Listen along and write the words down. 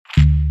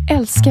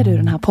Älskar du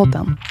den här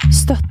podden?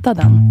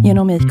 Stötta den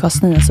genom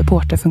IKAs nya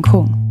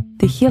supporterfunktion.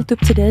 Det är helt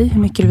upp till dig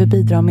hur mycket du vill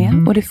bidra med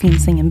och det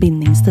finns ingen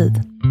bindningstid.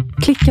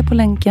 Klicka på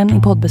länken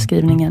i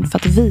poddbeskrivningen för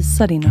att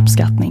visa din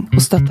uppskattning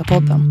och stötta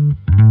podden.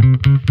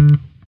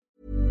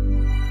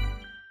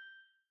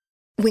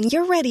 When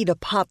you're ready to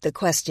pop the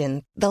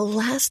question, the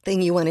last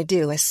thing you want to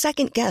do is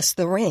second guess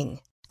the ring.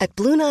 At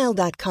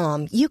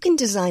BlueNile.com you can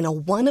design a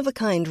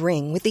one-of-a-kind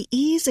ring with the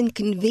ease and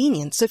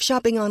convenience of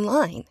shopping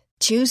online.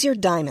 Choose your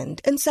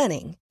diamond and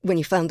setting. When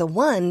you find the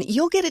one,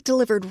 you'll get it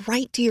delivered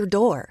right to your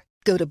door.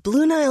 Go to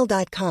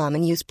BlueNile.com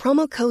and use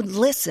promo code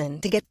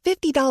LISTEN to get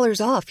 $50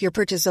 off your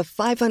purchase of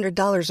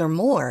 $500 or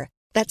more.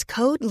 That's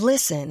code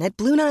LISTEN at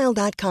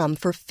BlueNile.com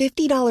for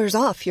 $50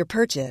 off your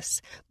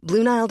purchase.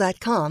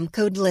 BlueNile.com,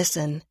 code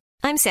LISTEN.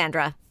 I'm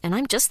Sandra, and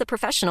I'm just the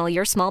professional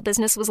your small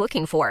business was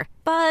looking for.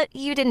 But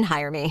you didn't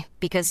hire me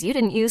because you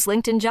didn't use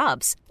LinkedIn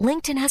Jobs.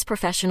 LinkedIn has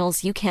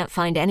professionals you can't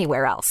find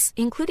anywhere else,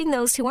 including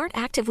those who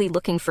aren't actively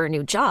looking for a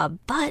new job,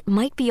 but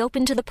might be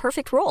open to the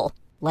perfect role,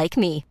 like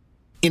me.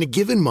 In a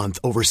given month,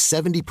 over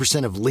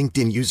 70% of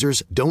LinkedIn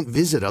users don't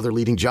visit other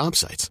leading job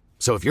sites.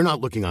 So if you're not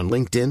looking on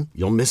LinkedIn,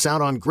 you'll miss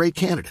out on great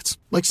candidates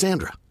like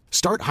Sandra.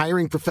 Start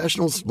hiring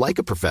professionals like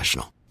a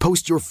professional.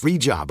 Post your free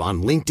job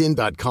on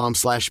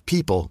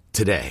linkedin.com/people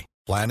today.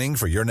 Planning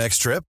for your next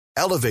trip?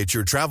 Elevate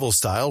your travel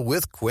style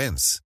with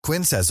Quince.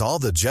 Quince has all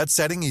the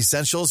jet-setting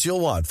essentials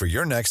you'll want for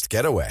your next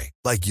getaway,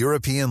 like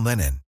European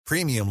linen,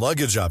 premium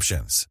luggage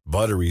options,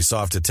 buttery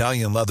soft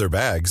Italian leather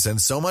bags, and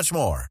so much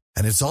more.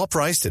 And it's all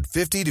priced at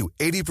 50 to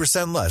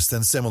 80% less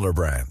than similar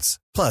brands.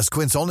 Plus,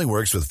 Quince only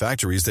works with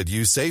factories that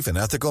use safe and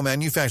ethical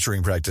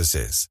manufacturing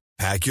practices.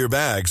 Pack your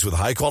bags with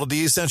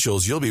high-quality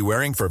essentials you'll be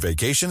wearing for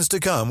vacations to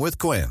come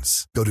with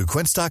Quince. Go to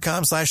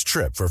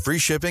quince.com/trip for free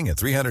shipping and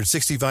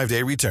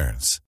 365-day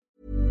returns.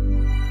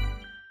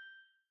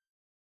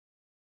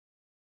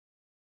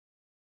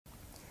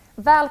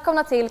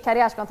 Välkomna till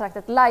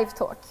Karriärskontraktet Live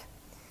Talk.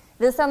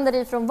 Vi sänder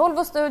ifrån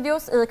Volvo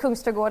Studios i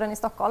Kungsträdgården i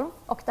Stockholm.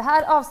 Och det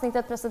här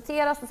avsnittet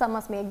presenteras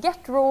tillsammans med Get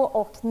Raw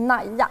och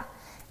Naja.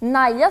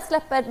 Naja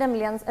släpper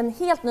nämligen en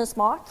helt ny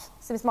smak,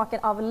 som är smaken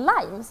av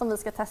lime, som vi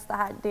ska testa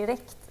här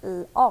direkt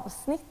i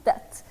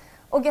avsnittet.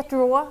 Och Get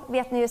Raw,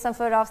 vet ni ju sedan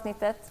förra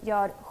avsnittet,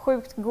 gör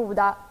sjukt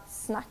goda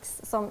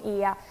snacks som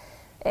är,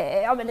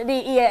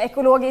 det är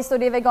ekologiskt och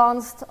det är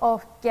veganskt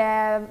och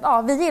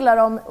vi gillar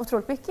dem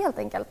otroligt mycket helt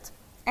enkelt.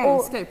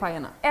 Älskar ju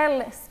pajerna.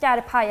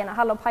 Älskar pajerna,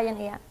 hallonpajen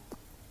är.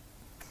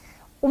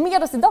 Och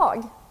med oss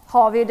idag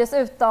har vi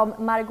dessutom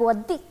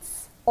Margot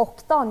Dietz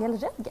och Daniel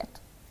Redgert.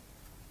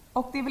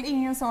 Och det är väl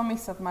ingen som har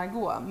missat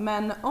Margot,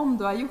 men om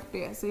du har gjort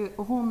det så är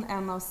hon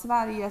en av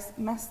Sveriges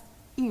mest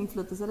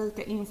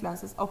inflytelserika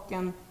influencers och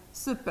en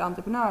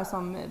superentreprenör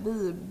som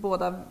vi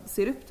båda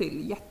ser upp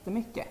till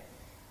jättemycket.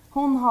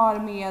 Hon har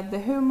med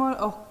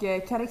humor och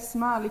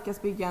karisma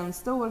lyckats bygga en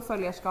stor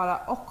följarskara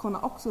och hon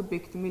har också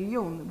byggt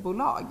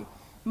miljonbolag.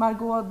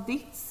 Margot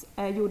Dietz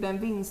gjorde en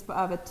vinst på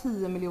över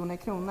 10 miljoner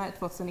kronor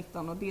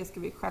 2019 och det ska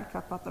vi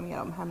självklart prata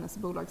mer om hennes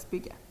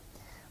bolagsbygge.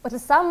 Och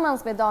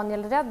tillsammans med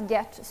Daniel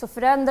Redgert så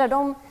förändrar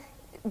de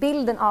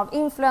bilden av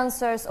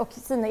influencers och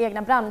sina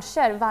egna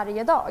branscher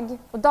varje dag.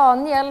 Och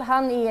Daniel,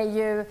 han är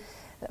ju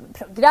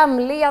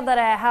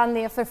programledare, han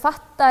är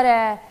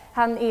författare,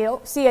 han är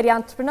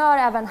serieentreprenör,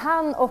 även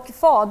han, och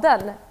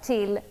fadern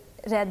till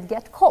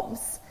Redgert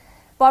Koms.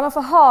 Bara man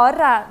får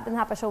höra den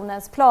här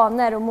personens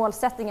planer och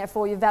målsättningar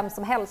får ju vem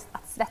som helst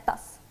att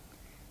svettas.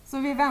 Så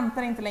vi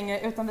väntar inte längre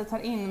utan vi tar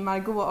in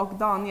Margot och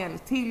Daniel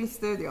till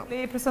studion.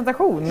 Det är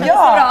presentation.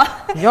 Ja,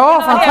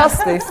 ja,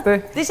 fantastiskt.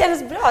 Det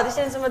känns bra. Det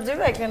känns som att du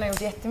verkligen har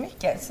gjort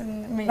jättemycket.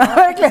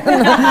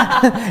 Verkligen.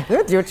 Du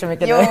har inte gjort så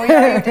mycket. Jo,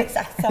 jag har gjort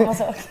exakt samma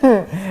sak.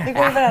 Det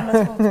går i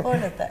varandras fotspår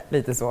lite.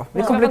 Lite så.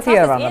 Vi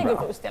kompletterar varandra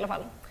bra. I alla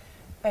fall.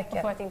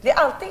 Verkligen. Det är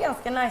alltid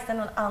ganska nice när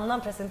någon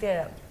annan presenterar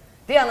den.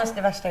 Det är annars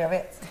det värsta jag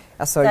vet.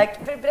 Alltså,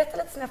 berätta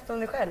lite snabbt om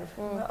dig själv.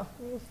 Ja.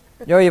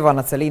 Jag är ju van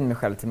att sälja in mig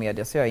själv till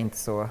media så jag är inte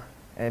så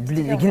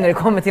blyg när det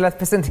kommer till att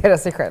presentera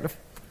sig själv.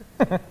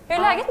 Hur är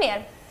läget med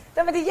er?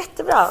 Ja, men det är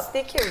jättebra. Det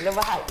är kul att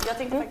vara här. Jag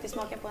tänkte faktiskt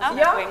smaka på en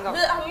sak på en gång. Vi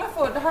alla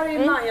får. Det här är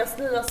ju Najas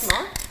nya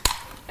smak.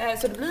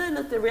 Så det blir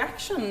lite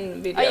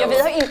reaction-video. Ja,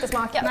 vi har inte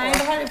smakat. Nej,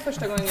 det här är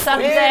första gången. Så håll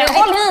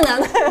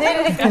minen! Det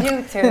är riktigt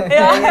YouTube.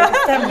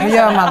 Hur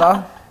gör man då?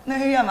 Nu,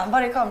 hur gör man?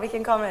 Var är kameran?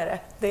 Vilken kamera är det?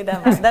 Det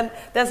är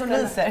den som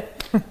lyser.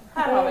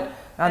 Här har vi.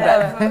 Ja,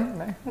 där.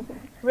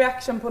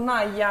 Reaction på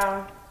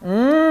Naja.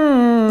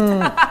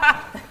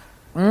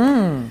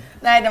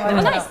 Nej, den var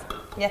nice.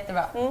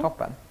 Jättebra.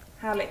 Toppen.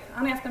 Härligt.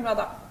 Har ni haft en bra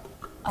dag?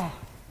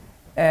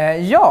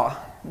 Ja,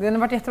 den har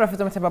varit jättebra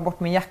förutom att jag bara bort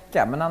min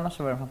jacka, men annars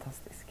så var den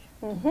fantastisk.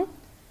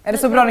 Är det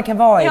så bra den kan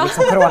vara i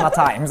liksom corona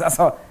times?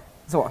 Alltså,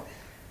 så.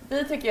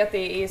 Vi tycker att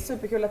det är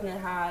superkul att ni är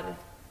här,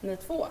 ni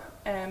två.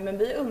 Men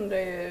vi undrar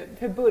ju,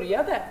 hur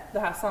började det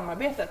här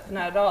samarbetet,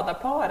 när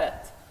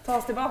radarparet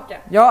tas tillbaka?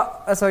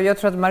 Ja, alltså jag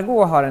tror att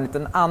Margot har en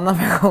liten annan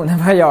version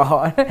än vad jag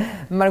har.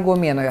 Margot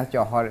menar ju att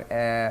jag har,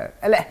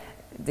 eller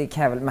det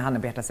kan jag väl med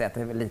handen på hjärtat säga att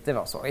det lite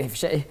var så i och för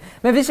sig.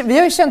 Men vi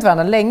har ju känt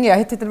varandra länge. Jag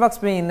tittade tillbaka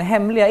på min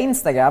hemliga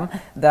Instagram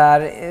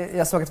där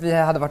jag såg att vi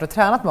hade varit och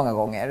tränat många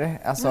gånger.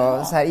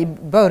 Alltså så här i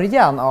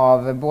början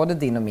av både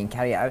din och min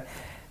karriär.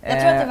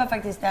 Jag tror att det var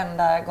faktiskt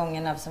enda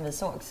gången som vi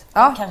sågs.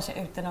 Ja. Kanske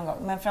ute någon gång,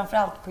 men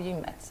framförallt på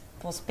gymmet.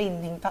 På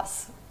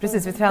spinningpass.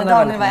 Precis, vi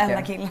tränade väldigt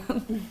mycket. Daniel var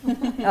enda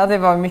killen. Ja, det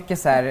var mycket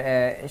så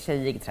här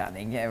tjejig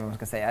träning, vad man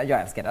ska säga.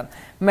 Jag älskar den.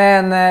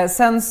 Men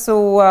sen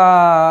så,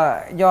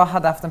 jag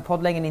hade haft en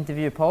podd länge, en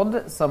intervjupodd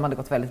som hade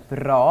gått väldigt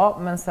bra.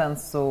 Men sen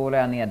så la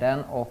jag ner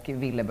den och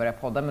ville börja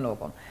podda med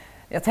någon.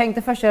 Jag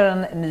tänkte först göra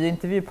en ny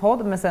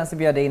intervjupodd, men sen så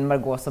bjöd jag in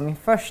Margot som min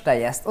första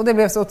gäst. Och det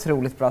blev så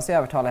otroligt bra så jag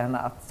övertalade henne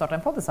att starta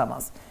en podd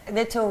tillsammans.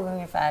 Det tog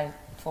ungefär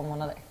 2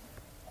 månader.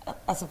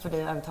 Alltså för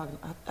dig att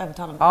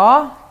övertala mig.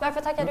 Ja.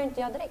 Varför tackade du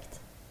inte jag direkt?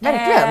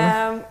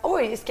 Verkligen.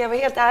 Oj, ska jag vara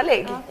helt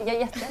ärlig? Ja,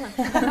 jag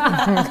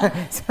jättegärna.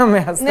 Som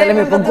jag ställer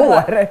mig på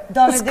går.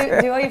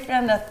 Daniel, du har ju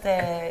förändrat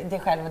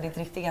dig själv och ditt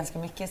rykte ganska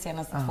mycket de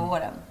senaste 2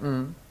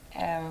 åren.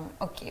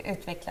 Och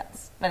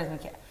utvecklats väldigt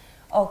mycket.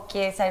 Och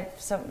så här,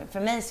 för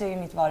mig så är ju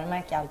mitt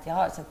varumärke allt jag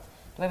har. Så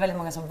det var väldigt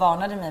många som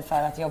varnade mig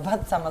för att jobba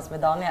tillsammans med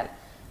Daniel.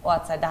 Och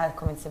att så här, det här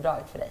kommer inte se bra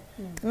ut för dig.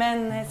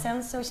 Men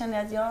sen så kände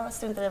jag att jag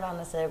struntar i vad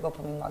andra säger och går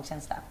på min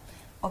magkänsla.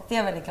 Och det är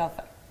jag väldigt glad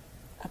för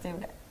att jag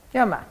gjorde.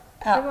 Jag med.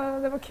 Ja.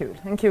 Det var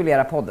kul. En kul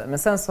era podden. Men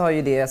sen så har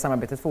ju det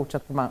samarbetet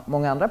fortsatt på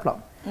många andra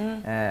plan.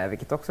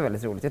 Vilket också är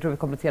väldigt roligt. Jag tror vi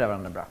kompletterar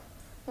varandra bra.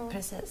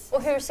 Precis.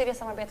 Och hur ser det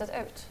samarbetet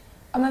ut?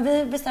 Ja, men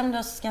vi bestämde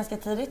oss ganska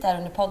tidigt där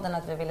under podden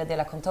att vi ville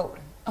dela kontor.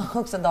 Och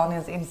också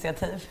Daniels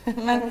initiativ.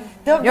 Men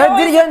det var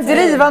jag är en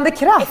drivande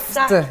kraft.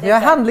 Exakt. Jag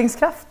är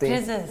handlingskraftig.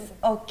 Precis.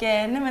 Och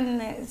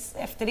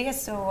efter det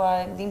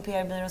så, din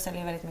PR-byrå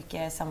säljer väldigt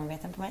mycket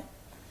samarbeten på mig.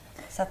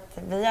 Så att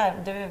du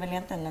är väl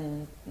egentligen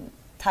den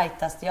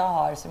tajtaste jag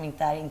har som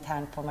inte är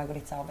internt på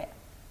Margolitza AB.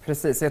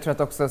 Precis, jag tror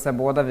att också så här,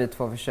 båda vi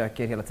två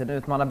försöker hela tiden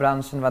utmana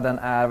branschen, vad den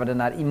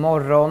är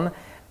imorgon.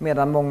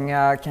 Medan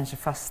många kanske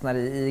fastnar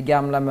i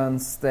gamla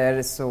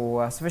mönster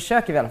så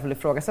försöker vi i alla fall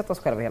ifrågasätta oss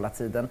själva hela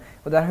tiden.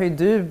 Och där har ju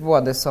du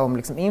både som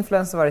liksom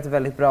influencer varit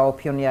väldigt bra och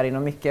pionjär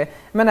inom mycket,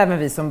 men även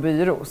vi som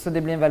byrå. Så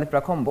det blir en väldigt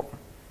bra kombo.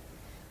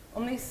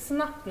 Om ni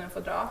snabbt nu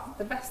får dra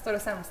det bästa och det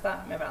sämsta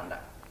med varandra.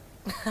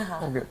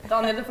 Gud.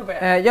 Daniel, du får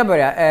börja. Jag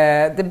börjar.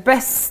 Det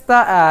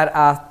bästa är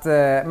att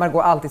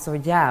Margot alltid är så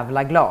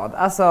jävla glad.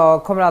 Alltså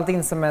kommer alltid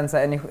in som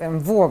en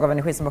våg av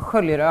energi som bara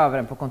sköljer över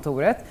en på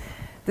kontoret.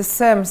 Det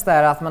sämsta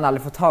är att man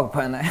aldrig får tag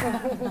på henne.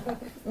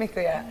 Mycket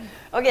att göra.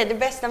 Okej, det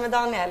bästa med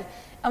Daniel,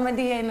 ja men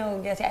det är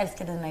nog att jag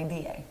älskar dina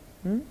idéer.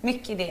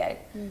 Mycket idéer.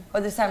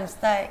 Och det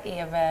sämsta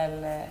är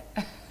väl...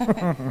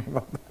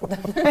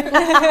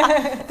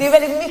 det är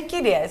väldigt mycket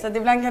idéer, så att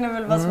ibland kan det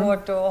väl vara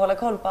svårt att hålla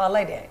koll på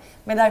alla idéer.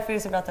 Men därför är det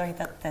så bra att du har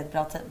hittat ett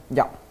bra team.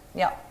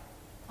 Ja.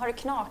 Har du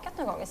knakat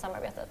någon gång i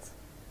samarbetet?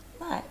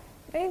 Nej.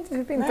 Nej,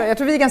 typ inte. Jag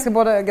tror vi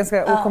är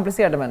ganska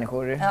okomplicerade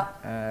människor. Ja.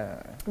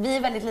 Vi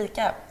är väldigt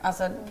lika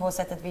alltså, på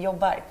sättet vi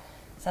jobbar.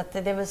 Så att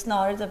det är väl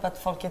snarare typ att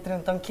folket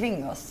runt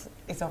omkring oss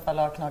i så fall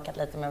har knakat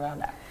lite med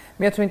varandra.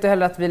 Men jag tror inte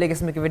heller att vi lägger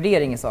så mycket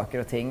värdering i saker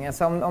och ting.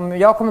 Alltså om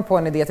jag kommer på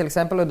en idé till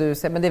exempel och du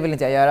säger men det vill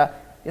inte jag göra.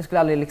 Jag skulle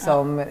aldrig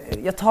liksom,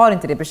 jag tar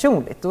inte det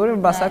personligt. Då är det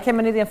bara så okej,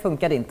 men idén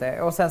funkade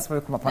inte och sen så får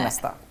vi komma på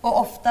nästa. Och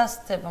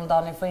oftast typ om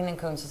Daniel får in en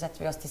kund så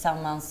sätter vi oss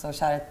tillsammans och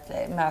kör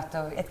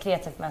ett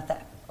kreativt möte.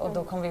 Och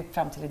då kommer vi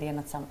fram till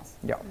idéerna tillsammans.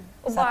 Ja.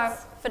 Och bara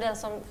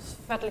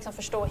för att liksom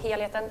förstå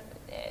helheten,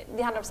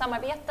 det handlar om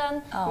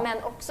samarbeten,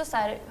 men också så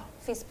här,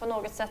 finns det på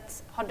något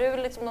sätt, har du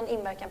liksom någon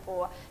inverkan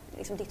på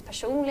liksom ditt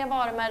personliga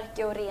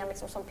varumärke och ren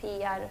liksom som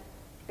PR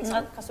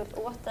konsult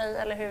åt dig,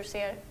 eller hur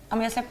ser... Ja,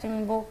 men jag släppte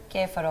min bok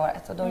förra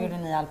året och då gjorde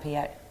ni all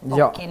PR.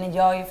 Ja. Och ni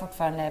gör ju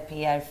fortfarande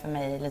PR för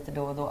mig lite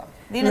då och då.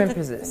 Det är lite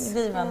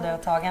givande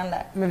och tagande.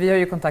 Men vi har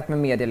ju kontakt med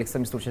media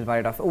liksom i stort sett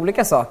varje dag för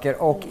olika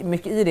saker. Och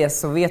mycket i det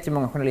så vet ju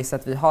många journalister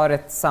att vi har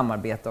ett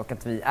samarbete och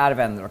att vi är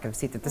vänner och att vi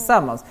sitter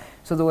tillsammans.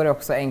 Så då är det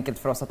också enkelt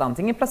för oss att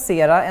antingen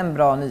placera en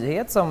bra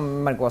nyhet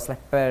som Margot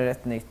släpper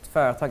ett nytt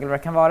företag eller vad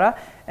det kan vara.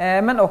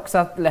 Men också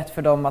att lätt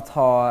för dem att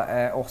ha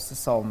oss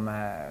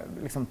som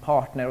liksom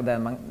partner och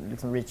den man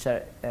liksom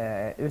reachar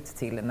ut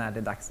till när det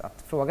är dags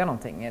att fråga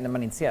någonting. När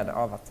man är intresserad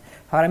av att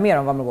höra mer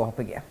om vad Margot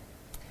HPG.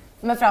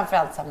 Men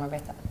framförallt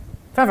samarbeten.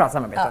 Framförallt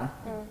samarbeten.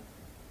 Ja.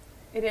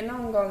 Är det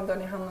någon gång då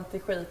ni hamnat i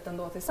skiten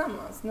då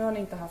tillsammans? Nu har ni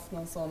inte haft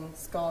någon sån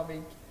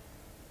skavig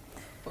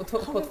på 2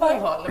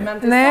 håll, men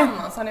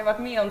tillsammans har ni varit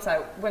med om så här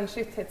when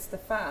shit hits the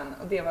fan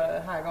och det var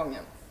den här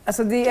gången.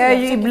 Alltså det är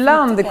ju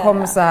ibland det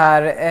kommer så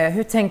här,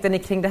 hur tänkte ni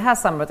kring det här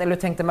samarbetet? Eller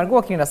hur tänkte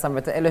Margot kring det här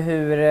samarbetet? Eller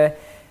hur,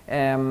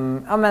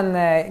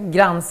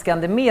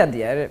 granskande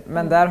medier.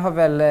 Men där har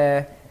väl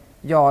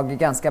jag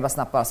ganska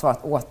snabbt bara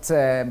svarat åt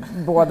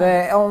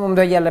både, om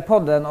det gäller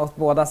podden, åt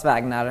bådas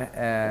vägnar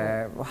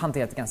och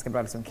hanterat ganska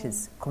bra liksom,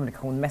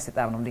 kriskommunikationmässigt,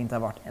 även om det inte har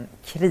varit en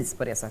kris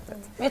på det sättet.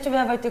 Men jag tror vi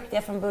har varit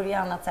duktiga från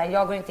början att så här,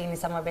 jag går inte in i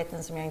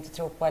samarbeten som jag inte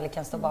tror på eller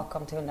kan stå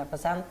bakom till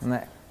 100%.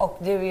 Nej. Och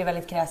du är ju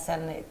väldigt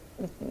kräsen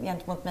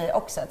gentemot mig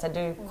också. Så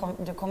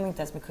du kommer inte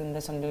ens med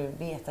kunder som du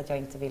vet att jag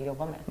inte vill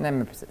jobba med. Nej,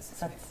 men precis.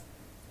 Så att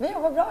Vi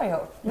jobbar bra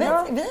ihop.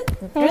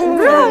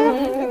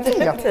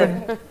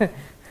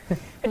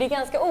 För det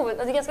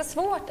är ganska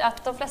svårt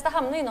att de flesta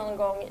hamnar ju någon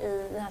gång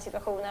i den här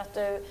situationen att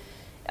du,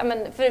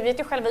 för vi vet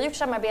ju själva, vi har gjort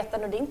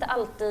samarbeten och det är inte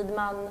alltid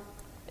man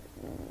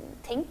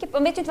tänker på,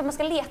 man vet ju inte vad man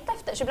ska leta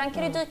efter. Så ibland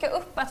kan det dyka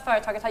upp att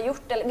företaget har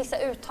gjort eller vissa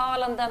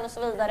uttalanden och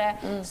så vidare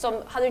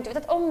som, hade du inte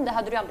vetat om det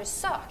hade du aldrig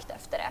sökt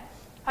efter det.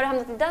 Har du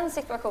hamnat i den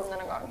situationen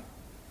någon gång?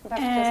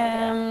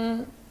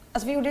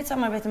 Alltså vi gjorde ett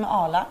samarbete med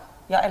Arla.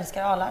 Jag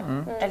älskar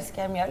Arla,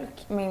 älskar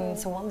mjölk. Min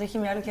son dricker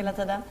mjölk hela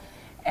tiden.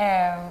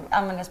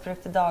 Använder deras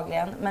produkter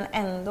dagligen. Men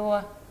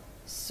ändå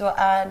så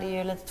är det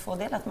ju lite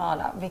tvådelat med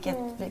Arla. Vilket,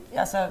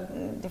 alltså,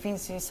 det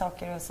finns ju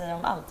saker att säga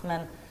om allt.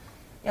 Men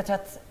jag tror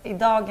att i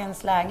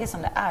dagens läge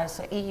som det är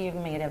så är ju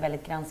media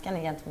väldigt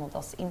granskande gentemot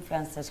oss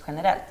influencers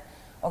generellt.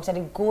 Och så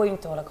det går ju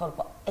inte att hålla koll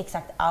på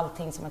exakt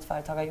allting som ett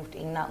företag har gjort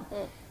innan.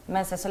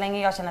 Men så länge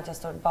jag känner att jag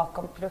står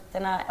bakom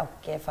produkterna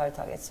och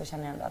företaget så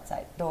känner jag ändå att så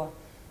här, då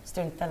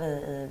struntar vi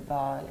i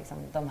vad liksom,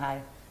 de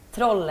här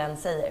trollen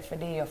säger. För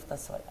det är ju ofta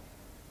så.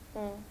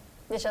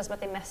 Det känns som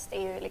att det mest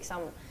är ju liksom,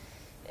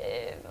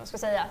 vad ska jag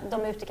säga,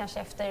 de är ute kanske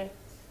efter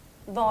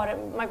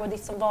Margot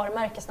Dietz som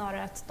varumärke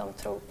snarare att de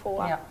tror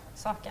på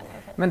saken.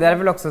 Men det är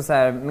väl också så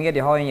här,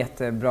 media har en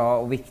jättebra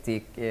och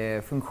viktig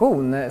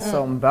funktion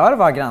som bör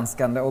vara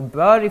granskande och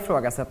bör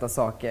ifrågasätta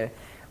saker.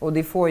 Och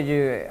det får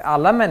ju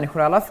alla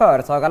människor, alla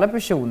företag, alla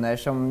personer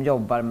som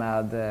jobbar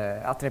med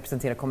att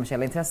representera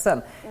kommersiella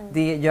intressen.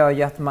 Det gör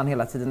ju att man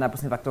hela tiden är på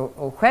sin vakt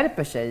och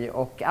skärper sig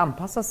och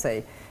anpassar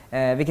sig.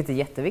 Vilket är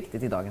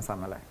jätteviktigt i dagens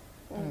samhälle.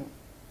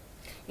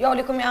 Ja,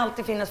 det kommer ju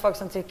alltid finnas folk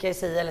som tycker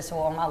si eller så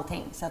om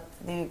allting. Så att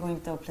det går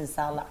inte att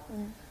plisa alla.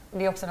 Och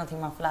det är också någonting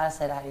man får lära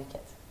sig i det här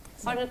yrket.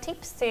 Har du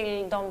tips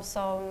till de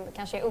som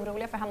kanske är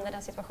oroliga för att hamna i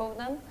den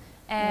situationen?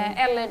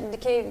 Eller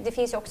det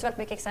finns ju också väldigt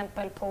mycket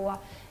exempel på,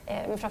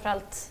 men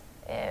framförallt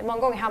många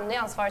gånger hamnar ju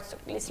ansvaret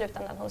i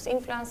slutändan hos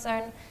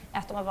influencern,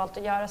 att de har valt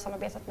att göra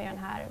samarbetet med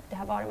det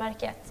här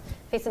varumärket.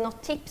 Finns det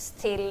något tips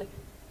till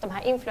de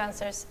här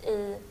influencers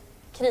i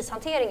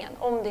krishanteringen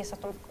om det är så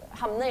att de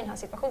hamnar i den här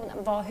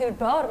situationen? Hur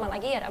bör man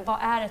agera? Vad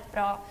är ett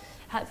bra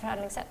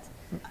förhandlingssätt?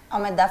 Ja,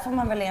 men där får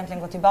man väl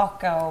egentligen gå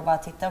tillbaka och bara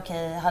titta,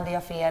 okej, hade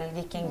jag fel?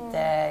 Gick jag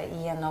inte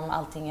igenom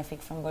allting jag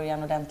fick från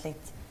början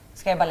ordentligt?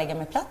 Ska jag bara lägga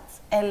mig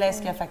platt? Eller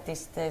ska jag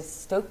faktiskt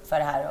stå upp för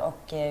det här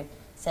och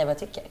säga vad jag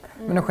tycker?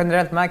 Men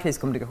generellt med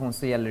kriskommunikation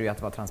så gäller det ju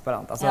att vara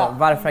transparent. Alltså,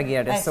 varför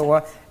agerade jag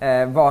så?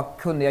 Vad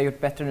kunde jag gjort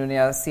bättre nu när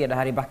jag ser det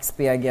här i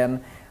backspegeln?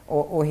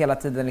 Och hela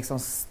tiden liksom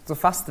stå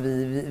fast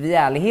vid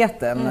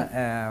ärligheten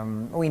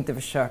och inte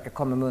försöka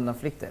komma med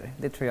undanflykter.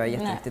 Det tror jag är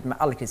jätteviktigt med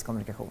all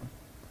kriskommunikation.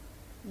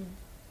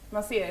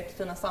 Man ser ett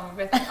fina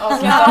samarbete. Ja,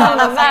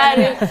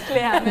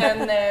 verkligen.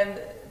 Men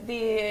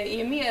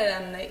det är mer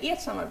än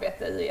ert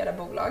samarbete i era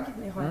bolag.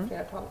 Ni har ett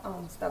flertal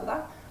anställda.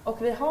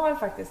 Och vi har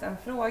faktiskt en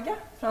fråga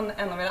från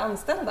en av era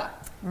anställda.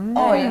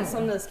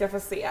 Som ni ska få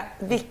se.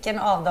 Vilken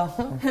av dem?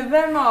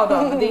 Vem av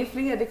dem? Det är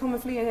fler, det kommer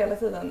fler hela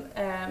tiden.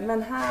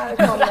 Men här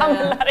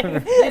kommer...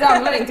 Det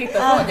ramlar in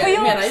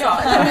tittarfrågor, menar jag.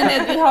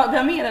 Men vi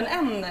har mer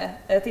än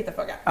en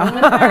tittarfråga.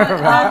 Men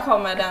här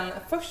kommer den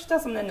första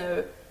som ni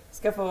nu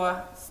ska få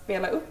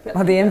spela upp.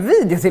 Ja, det är en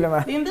video till och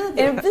med. Det är en video.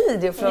 Är det en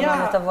video från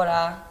någon av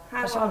våra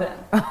personer?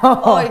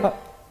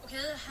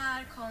 Okej,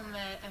 här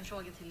kommer en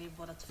fråga till er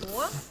båda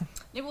två.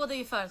 Ni båda är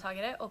ju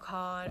företagare och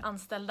har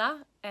anställda.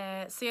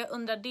 Så jag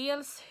undrar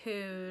dels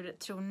hur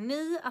tror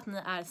ni att ni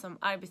är som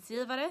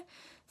arbetsgivare?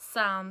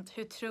 Samt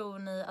hur tror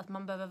ni att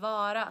man behöver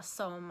vara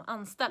som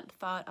anställd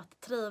för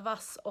att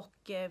trivas och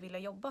vilja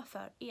jobba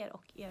för er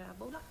och era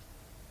bolag?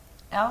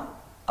 Ja,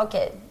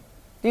 okej.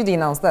 Det är ju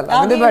din anställda, Ja,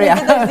 men du börjar.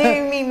 Det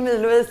är min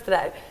Milo-Louise det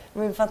där.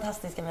 Min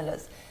fantastiska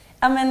Milo-Louise.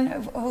 Ja,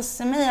 men hos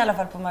mig i alla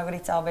fall på Margot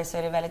Dietz AB så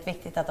är det väldigt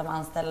viktigt att de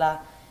anställda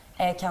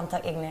kan ta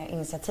egna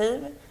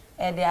initiativ.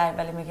 Det är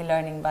väldigt mycket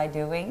learning by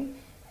doing.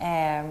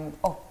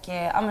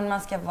 Men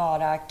man ska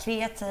vara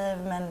kreativ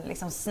men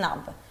liksom snabb.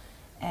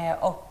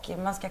 Och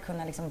man ska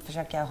kunna liksom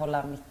försöka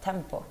hålla mitt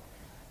tempo.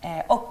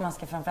 Och man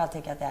ska framförallt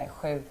tycka att det är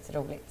sjukt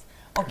roligt.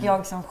 Och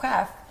jag som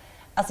chef,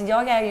 alltså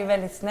jag är ju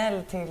väldigt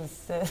snäll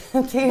tills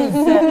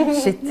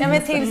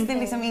det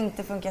liksom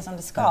inte funkar som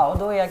det ska. Och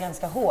då är jag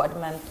ganska hård.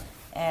 Men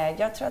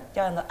jag tror att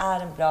jag ändå är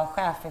en bra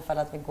chef ifall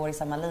att vi går i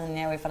samma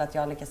linje och ifall att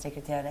jag lyckas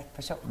rekrytera rätt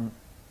person.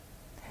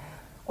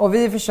 Och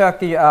vi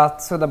försöker ju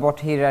att sudda bort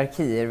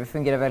hierarkier. Vi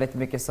fungerar väldigt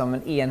mycket som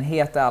en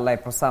enhet där alla är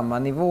på samma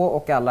nivå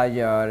och alla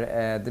gör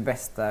det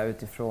bästa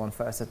utifrån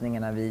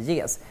förutsättningarna vi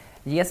ges.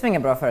 Ges vi inga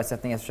bra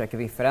förutsättningar så försöker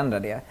vi förändra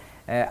det.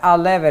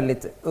 Alla är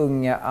väldigt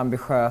unga,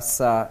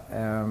 ambitiösa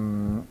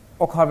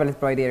och har väldigt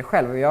bra idéer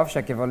själv. Och jag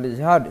försöker vara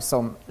lyhörd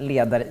som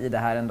ledare i det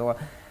här ändå.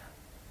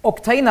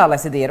 Och ta in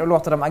allas idéer och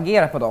låta dem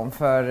agera på dem.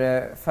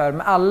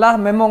 För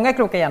med många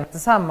kloka hjärnor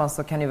tillsammans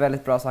så kan ju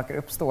väldigt bra saker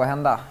uppstå och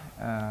hända.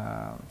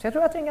 Så jag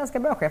tror att det är en ganska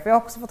bra chef. Jag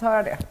har också fått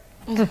höra det.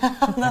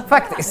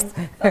 Faktiskt.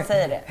 Jag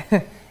säger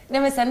det.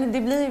 Nej, men sen,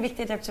 det blir ju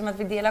viktigt eftersom att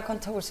vi delar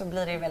kontor så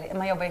blir det ju väldigt,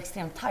 man jobbar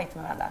extremt tajt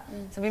med varandra.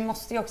 Så vi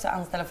måste ju också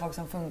anställa folk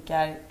som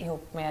funkar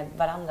ihop med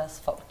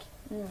varandras folk.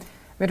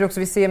 Men jag tror också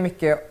vi ser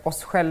mycket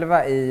oss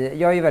själva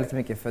jag är ju väldigt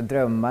mycket för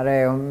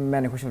drömmare och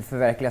människor som vill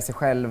förverkliga sig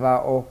själva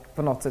och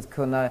på något sätt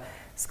kunna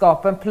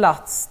skapa en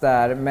plats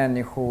där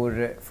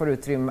människor får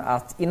utrymme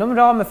att inom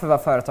ramen för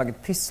vad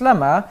företaget pysslar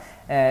med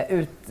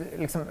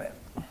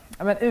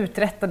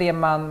uträtta det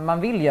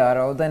man vill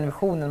göra och den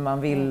visionen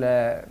man vill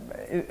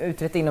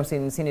uträtta inom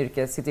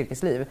sitt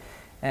yrkesliv.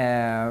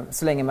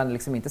 Så länge man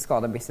liksom inte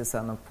skadar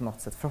businessen och på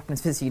något sätt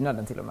förhoppningsvis gynnar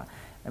den till och med.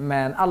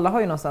 Men alla har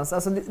ju någonstans,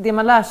 alltså det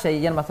man lär sig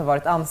genom att ha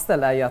varit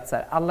anställd är ju att så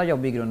här, alla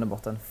jobbar i grund och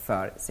botten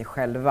för sig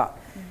själva.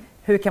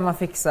 Hur kan man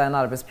fixa en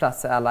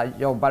arbetsplats där alla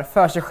jobbar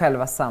för sig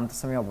själva samtidigt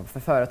som jobbar för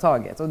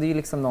företaget? Och det är ju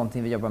liksom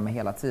någonting vi jobbar med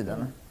hela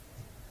tiden.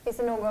 Finns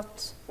det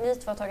något ni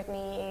två har tagit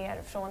med er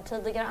från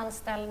tidigare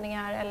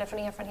anställningar eller från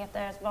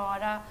erfarenheter att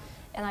vara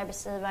en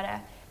arbetsgivare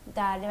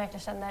där ni verkligen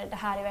känner det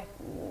här är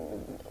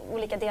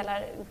olika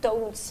delar,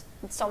 don'ts,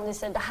 som ni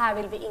säger, det här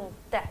vill vi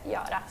inte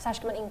göra, så här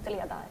ska man inte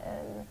leda?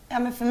 Ja,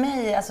 men för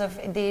mig, alltså,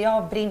 det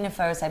jag brinner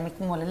för, så här, mitt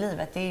mål i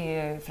livet, det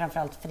är ju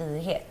framförallt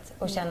frihet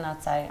och känna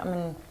att så här, ja,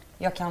 men,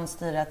 jag kan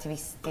styra till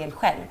viss del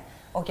själv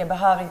och jag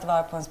behöver inte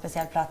vara på en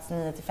speciell plats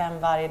 9-5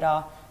 varje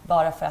dag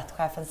bara för att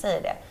chefen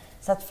säger det.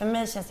 Så att för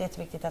mig känns det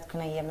jätteviktigt att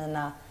kunna ge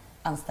mina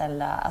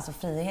anställda alltså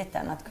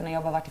friheten, att kunna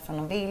jobba vartifrån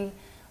de vill.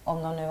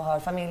 Om de nu har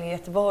familj i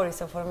Göteborg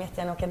så får de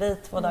jättegärna åka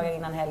dit 2 dagar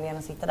innan helgen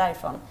och sitta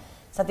därifrån.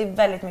 Så att det är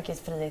väldigt mycket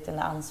frihet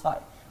under ansvar.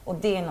 Och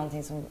det är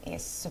någonting som är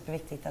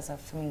superviktigt alltså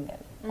för min del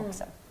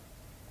också.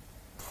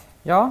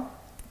 Ja.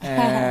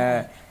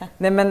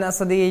 Nej men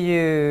alltså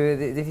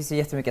det finns ju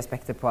jättemycket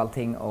aspekter på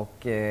allting och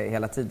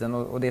hela tiden.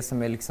 Och det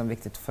som är liksom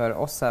viktigt för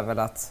oss är väl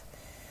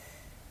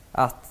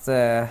att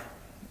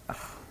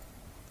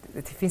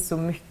det finns så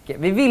mycket.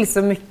 Vi vill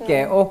så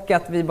mycket och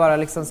att vi bara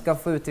liksom ska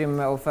få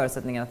utrymme och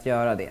förutsättningar att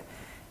göra det.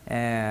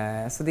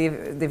 Så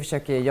det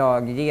försöker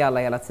jag ge alla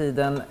hela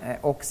tiden.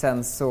 Och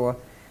sen så,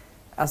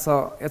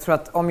 alltså jag tror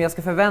att om jag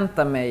ska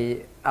förvänta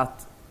mig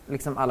att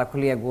liksom alla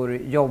kollegor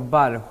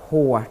jobbar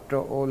hårt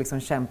och liksom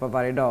kämpar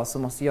varje dag så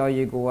måste jag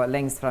ju gå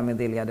längst fram i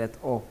det ledet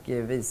och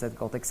visa ett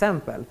gott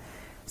exempel.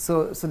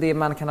 Så det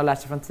man kan ha lärt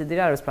sig från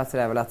tidigare arbetsplatser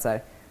är väl att så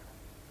här,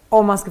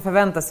 om man ska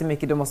förvänta sig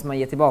mycket då måste man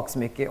ge tillbaka så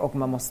mycket och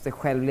man måste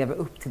själv leva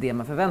upp till det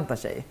man förväntar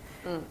sig.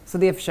 Så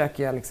det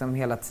försöker jag liksom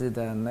hela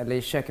tiden,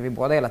 eller försöker vi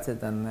båda hela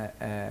tiden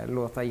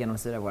låta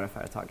genomsyra våra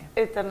företag.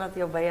 Utan att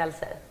jobba ihjäl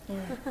sig.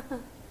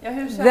 Ja,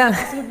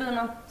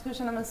 hur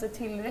känner man sig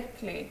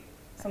tillräcklig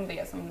som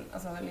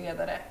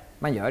ledare?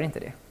 Man gör inte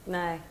det.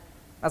 Nej.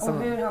 Alltså,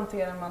 och hur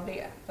hanterar man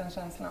den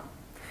känslan?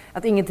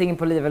 Att ingenting är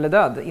på liv eller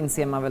död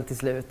inser man väl till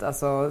slut.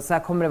 Alltså, så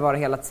här kommer det vara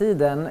hela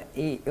tiden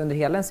under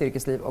hela ens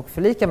yrkesliv och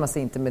förlikar man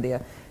sig inte med det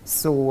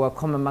så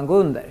kommer man gå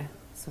under.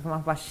 Så får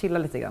man bara chilla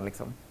lite grann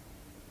liksom.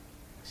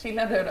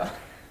 Chillar du då?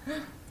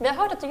 Vi har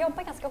hört att du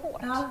jobbar ganska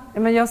hårt. Ja,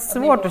 men jag har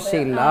svårt att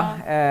chilla.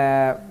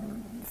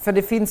 För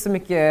det finns så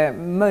mycket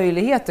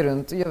möjligheter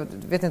runt. Jag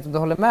vet inte om du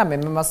håller med mig,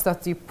 men man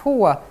stöter ju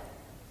på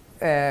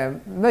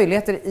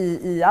möjligheter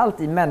i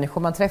allt, i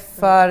människor man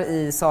träffar,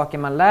 i saker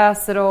man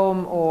läser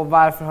om och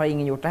varför har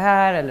ingen gjort det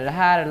här eller det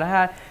här eller det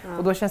här.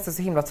 Och då känns det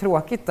så himla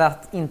tråkigt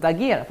att inte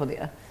agera på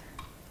det.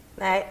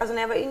 Nej, alltså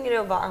när jag var yngre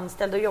och var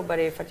anställd då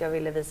jobbade jag för att jag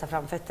ville visa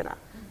framfötterna.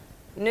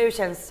 Nu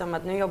känns det som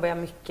att nu jobbar jag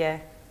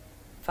mycket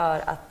för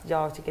att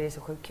jag tycker det är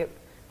så sjukt kul.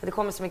 För det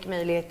kommer så mycket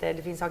möjligheter,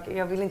 det finns saker,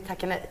 jag vill inte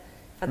tacka nej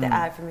för att det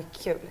är för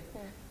mycket kul.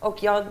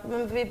 Och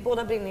men vi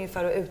båda brinner ju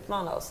för att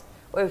utmana oss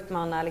och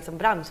utmana liksom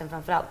branschen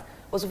framförallt.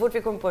 Och så fort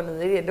vi kommer på en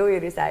ny idé, då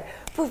är det så här,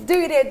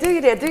 du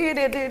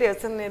är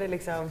det. Sen är det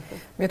liksom... Men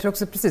jag tror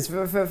också precis,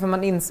 för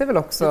man inser väl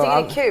också...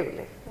 Jag tycker det är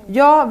kul.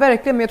 Ja,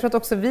 verkligen. Men jag tror att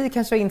också vi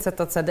kanske har insett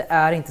att så här, det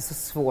är inte så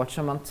svårt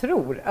som man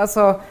tror.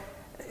 Alltså,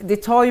 det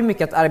tar ju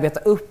mycket att arbeta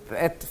upp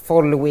ett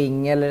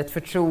following eller ett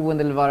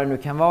förtroende eller vad det nu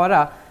kan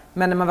vara.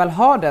 Men när man väl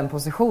har den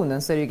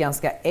positionen så är det ju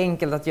ganska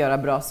enkelt att göra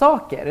bra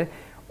saker.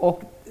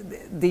 Och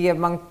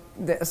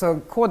så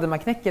koden man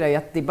knäcker är ju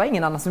att det är bara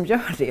ingen annan som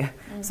gör det.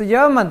 Så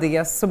gör man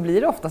det så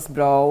blir det oftast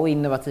bra och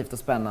innovativt och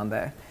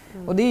spännande.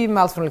 Och det är ju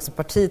med allt från liksom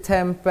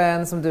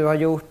partitempen som du har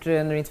gjort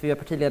när du intervjuar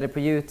partiledare på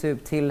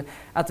YouTube till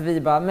att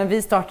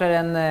vi startar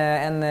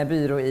en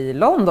byrå i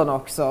London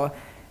också.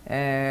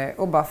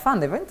 Och bara fan,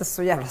 det var inte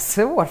så jävla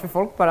svårt för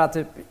folk bara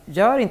typ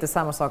gör inte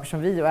samma saker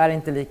som vi och är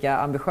inte lika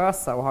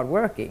ambitiösa och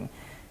hardworking.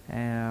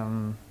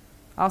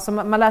 Alltså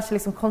man lär sig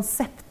liksom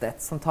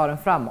konceptet som tar en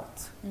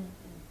framåt.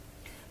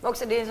 Men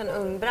också det är en sån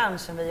ung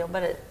bransch som vi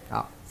jobbar i.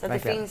 Ja, så att det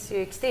finns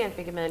ju extremt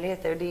mycket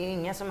möjligheter och det är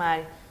inga som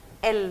är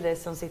äldre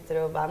som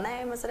sitter och bara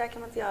nej men så där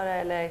kan man inte göra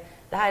eller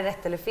det här är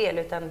rätt eller fel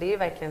utan det är ju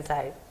verkligen så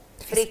här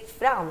fritt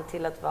fram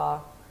till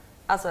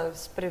att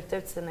spruta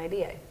ut sina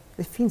idéer.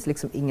 Det finns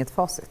liksom inget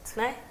facit.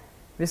 Nej.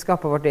 Vi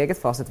skapar vårt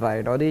eget facit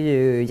varje dag och det är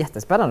ju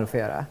jättespännande att få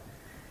göra.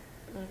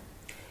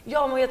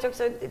 Ja, men jag tror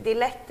också det är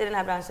lätt i den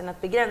här branschen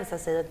att begränsa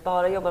sig att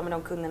bara jobba med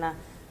de kunderna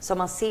som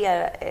man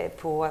ser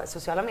på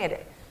sociala medier.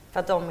 För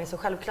att de är så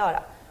självklara.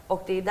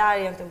 Och det är där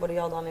egentligen både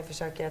jag och Daniel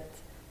försöker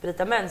att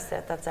bryta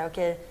mönstret. Att säga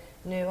okej,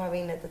 nu har vi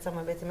inlett ett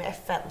samarbete med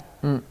FN.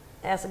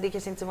 Alltså det är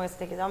kanske inte så många som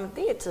tänker men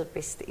det är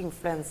typiskt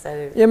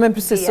influencer, ja, men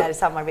precis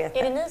PR-samarbete.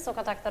 Är det ni som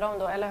kontaktar dem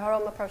då eller har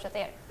de approachat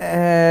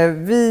er?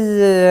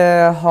 Vi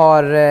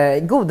har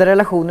goda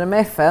relationer med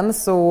FN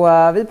så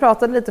vi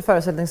pratade lite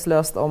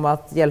förutsättningslöst om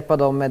att hjälpa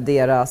dem med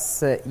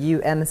deras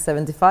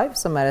UN75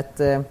 som är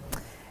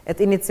ett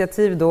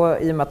initiativ då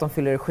i och med att de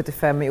fyller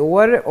 75 i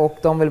år och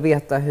de vill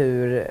veta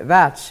hur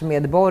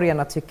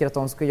världsmedborgarna tycker att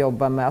de ska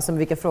jobba med, alltså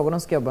vilka frågor de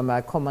ska jobba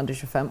med kommande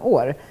 25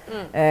 år.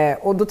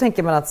 Och då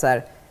tänker man att så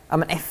här, ja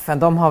men FN,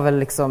 de har väl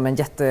liksom en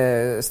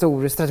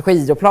jättestor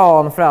strategi och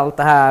plan för allt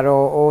det här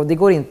och det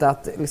går inte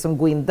att liksom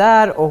gå in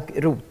där och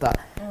rota.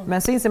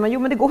 Men så inser man, jo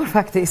men det går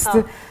faktiskt.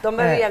 Ja, de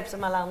behöver hjälp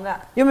som alla andra.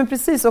 Jo men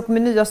precis, och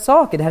med nya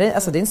saker. Det här är,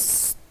 alltså, det är en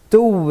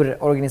stor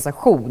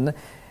organisation.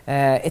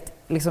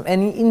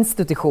 En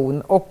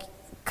institution och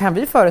kan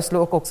vi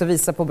föreslå och också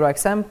visa på bra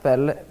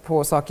exempel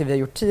på saker vi har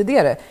gjort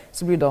tidigare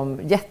så blir de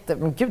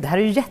men gud det här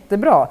är ju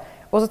jättebra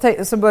och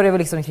så börjar vi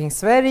liksom kring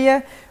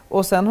Sverige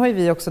och sen har ju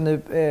vi också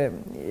nu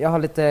jag har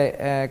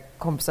lite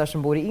kompisar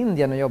som bor i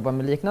Indien och jobbar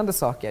med liknande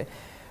saker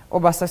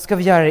och bara så ska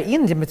vi göra det i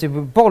Indien med typ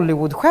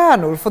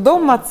Bollywoodstjärnor få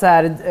dem att så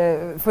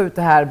här, få ut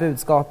det här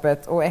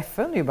budskapet och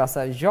FN är ju bara så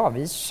här, ja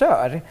vi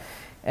kör.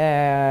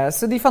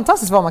 Så det är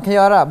fantastiskt vad man kan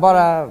göra,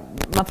 bara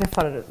man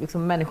träffar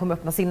liksom människor med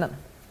öppna sinnen.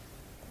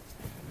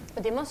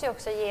 Och det måste ju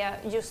också ge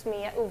just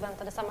med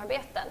oväntade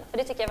samarbeten. För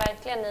det tycker jag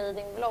verkligen i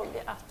din blogg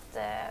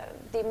att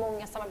det är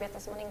många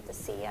samarbeten som man inte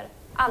ser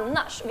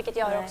annars. Vilket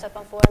gör också att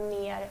man får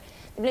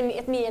det blir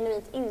ett mer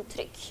genuint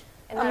intryck.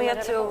 Ja, men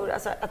jag tror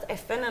alltså, att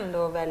FN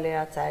ändå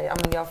väljer att säga, ja,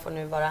 men jag får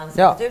nu vara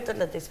ansiktet utåt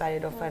lite i Sverige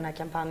då för den här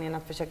kampanjen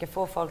att försöka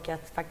få folk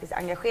att faktiskt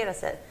engagera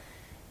sig.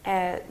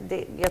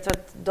 Jag tror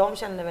att de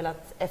kände väl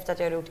att efter att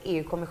jag har gjort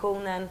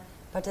EU-kommissionen,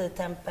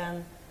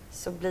 partitempen,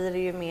 så blir det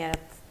ju mer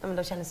att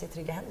de känner sig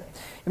trygga händer.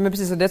 Ja, men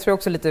precis, och det tror jag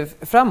också lite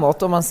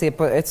framåt om man ser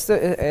på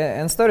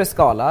en större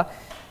skala.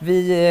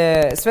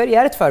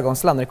 Sverige är ett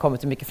föregångsland när det kommer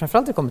till mycket,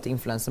 framförallt när det kommer till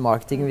influencer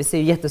marketing. Vi ser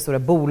ju jättestora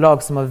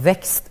bolag som har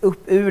växt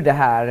upp ur det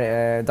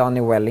här,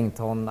 Daniel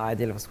Wellington,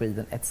 Ideal of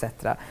Sweden etc.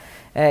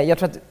 Jag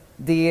tror att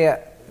det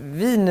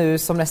vi nu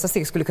som nästa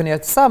steg skulle kunna göra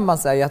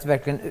tillsammans är ju att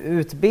verkligen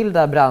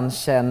utbilda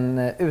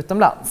branschen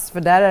utomlands.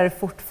 För där är det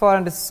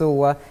fortfarande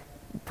så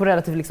på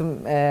relativt liksom,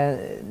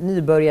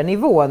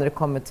 nybörjarnivå när det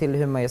kommer till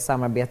hur man gör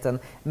samarbeten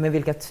med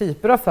vilka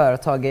typer av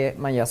företag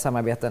man gör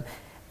samarbeten.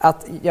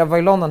 Att jag var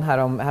i London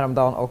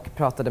häromdagen och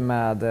pratade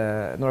med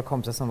några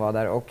kompisar som var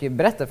där och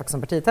berättade faktiskt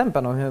om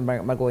partitempen och hur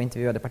man går och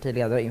intervjuade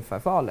partiledare inför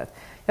valet.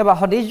 Jag bara,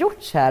 har det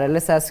gjorts här? Eller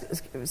så här,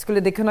 skulle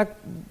det kunna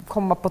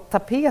komma på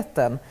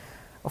tapeten?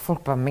 Och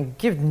folk bara, men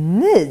gud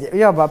nej! Och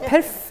jag bara,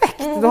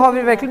 perfekt! Då har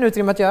vi verkligen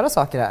utrymme att göra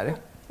saker här.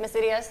 Men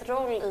ser deras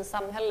roll i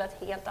samhället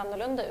helt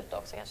annorlunda ut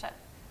också kanske?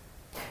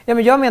 Ja,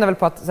 men jag menar väl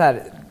på att så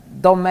här,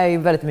 de är ju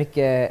väldigt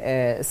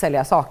mycket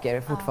sälja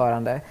saker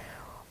fortfarande.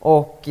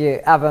 Och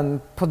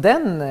även på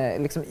den,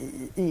 liksom,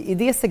 i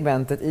det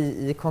segmentet,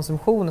 i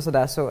konsumtion och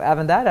sådär, så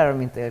även där är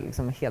de inte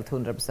liksom helt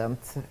 100%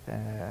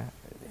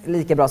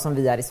 lika bra som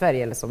vi är i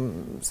Sverige eller som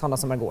sådana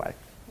som Margot är.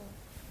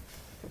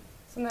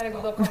 Så när det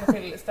då kommer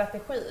till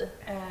strategi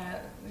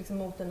liksom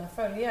mot dina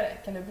följare,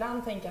 kan du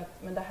ibland tänka att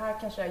men det här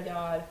kanske jag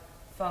gör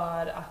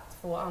för att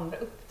få andra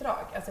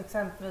uppdrag? Alltså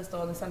exempelvis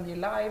då, du sände ju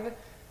live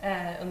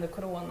under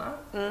corona.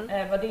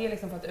 Var det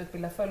liksom för att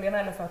utbilda följarna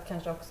eller för att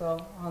kanske också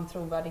ha en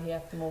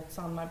trovärdighet mot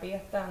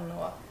samarbeten?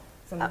 Och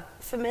liksom...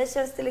 För mig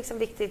känns det liksom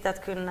viktigt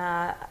att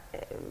kunna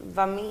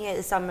vara med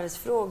i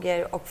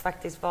samhällsfrågor och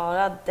faktiskt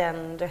vara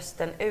den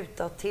rösten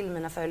utåt till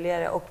mina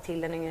följare och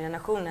till den yngre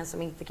generationen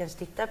som inte kanske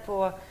tittar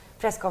på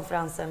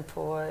presskonferensen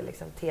på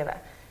liksom, TV.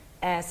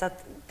 Så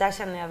att där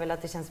känner jag väl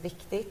att det känns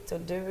viktigt och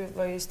du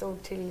var ju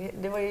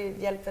det var ju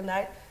hjälpen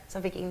där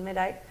som fick in mig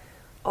där.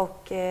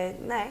 Och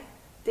nej,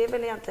 det är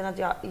väl egentligen att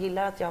jag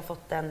gillar att jag har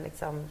fått den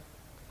liksom,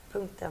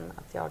 punkten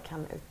att jag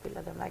kan utbilda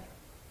den vägen.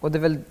 Och det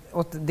är väl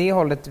åt det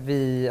hållet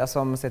vi, alltså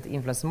om man säger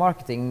influencer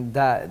marketing,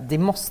 det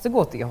måste gå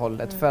åt det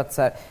hållet för att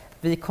så här,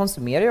 vi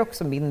konsumerar ju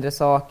också mindre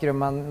saker och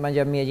man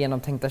gör mer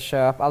genomtänkta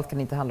köp, allt kan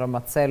inte handla om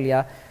att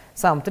sälja.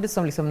 Samtidigt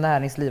som liksom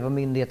näringsliv och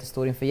myndigheter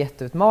står inför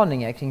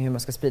jätteutmaningar kring hur man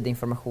ska sprida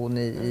information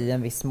i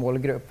en viss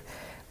målgrupp.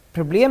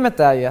 Problemet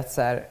är ju att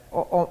så här,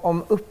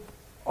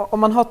 om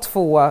man har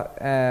två,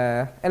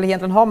 eller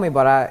egentligen har man ju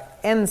bara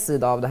en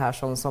sida av det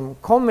här som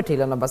kommer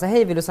till en och bara säger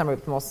hej, vill du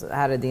samarbeta med oss,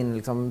 här är din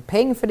liksom,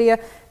 peng för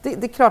det.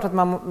 Det är klart att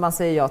man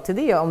säger ja till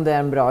det om det är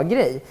en bra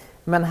grej.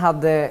 Men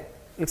hade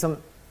liksom,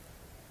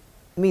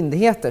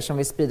 myndigheter som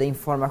vill sprida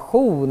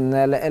information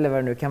eller vad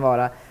det nu kan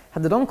vara,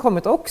 hade de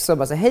kommit också och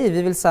bara säga hej,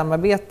 vi vill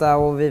samarbeta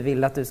och vi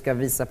vill att du ska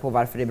visa på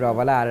varför det är bra att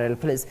vara lärare eller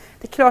polis.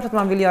 Det är klart att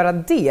man vill göra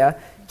det,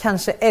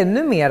 kanske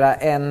ännu mera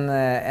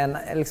än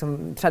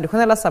liksom,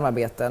 traditionella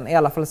samarbeten, i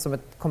alla fall som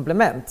ett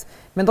komplement.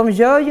 Men de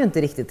gör ju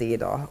inte riktigt det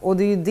idag. Och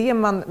det är ju det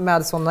man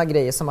med sådana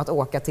grejer som att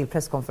åka till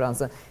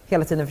presskonferensen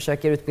hela tiden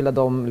försöker utbilda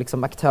de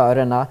liksom,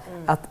 aktörerna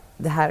att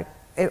det här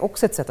är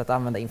också ett sätt att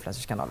använda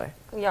influencerskanaler.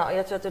 Ja,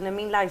 jag tror att under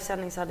min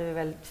livesändning så hade vi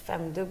väl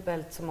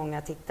 5-dubbelt så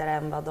många tittare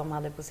än vad de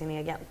hade på sin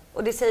egen.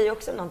 Och det säger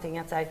också någonting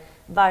att så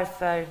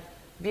här,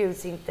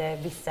 bjuds inte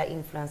vissa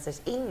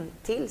influencers in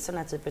till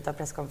sådana här typer av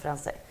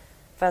presskonferenser?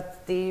 För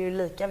att det är ju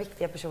lika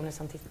viktiga personer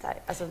som tittar.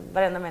 Alltså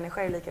varenda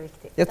människa är lika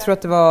viktig. Jag tror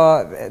att det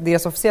var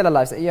deras officiella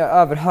lives. Jag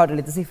överhörde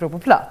lite siffror på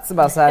plats. Så,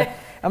 bara så, här,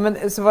 ja,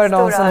 men, så var det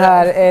någon sån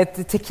här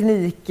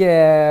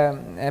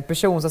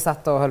teknikperson som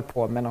satt och höll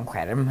på med någon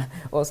skärm.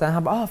 Och sen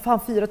han bara, fan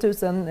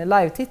 4000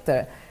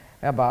 live-tittare.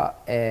 Jag bara,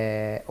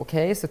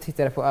 okej, så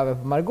tittade jag över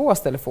på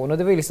Margaux telefon och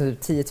det var ju liksom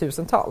typ 10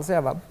 000-tal. Så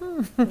jag bara,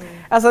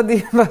 Alltså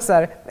det var så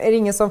här, är det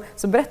ingen som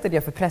berättade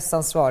jag för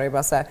pressansvarig, jag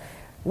bara så här,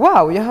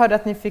 wow, jag hörde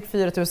att ni fick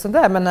 4000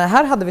 där, men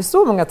här hade vi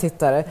så många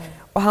tittare.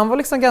 Och han var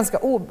liksom ganska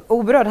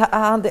oberörd,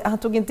 han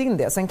tog inte in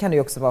det. Sen kan det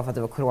ju också vara för att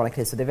det var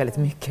coronakris och det är väldigt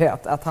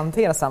mycket att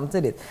hantera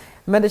samtidigt.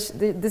 Men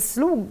det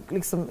slog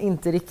liksom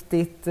inte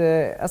riktigt,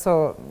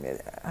 alltså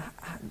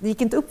det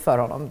gick inte upp för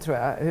honom tror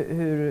jag,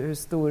 hur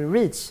stor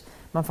reach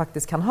man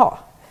faktiskt kan ha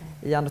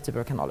i andra typer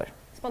av kanaler.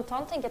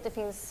 Spontant tänker jag att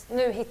det finns,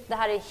 det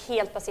här är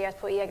helt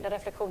baserat på egna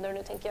reflektioner och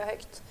nu tänker jag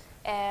högt.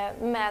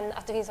 Men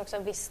att det finns också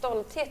en viss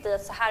stolthet i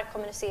att så här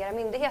kommunicerar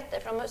myndigheter.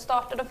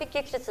 För de fick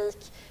ju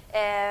kritik,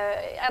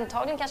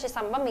 antagligen kanske i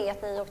samband med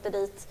att ni åkte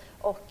dit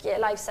och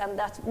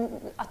livesände,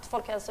 att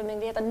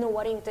Folkhälsomyndigheten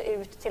når inte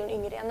ut till den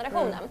yngre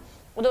generationen.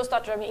 Och då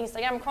startade de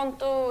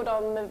Instagramkonto och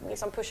de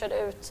liksom pushade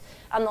ut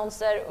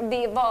annonser. Och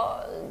det är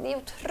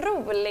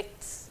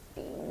otroligt...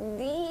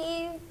 Det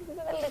är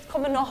väldigt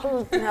kommunal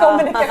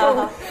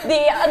kommunikation.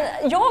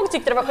 Jag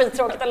tyckte det var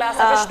skittråkigt att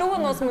läsa. Förstå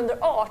någon som är under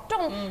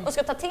 18 och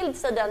ska ta till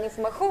sig den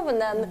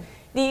informationen.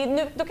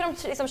 Då kan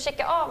de liksom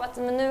checka av att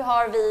men nu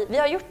har vi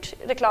har gjort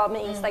reklam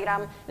med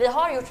Instagram, vi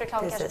har gjort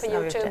reklam kanske på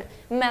YouTube.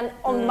 Men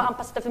om man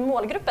anpassar det för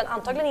målgruppen,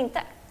 antagligen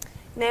inte.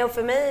 Nej, och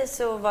för mig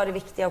så var det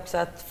viktigt också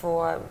att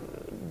få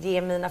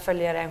ge mina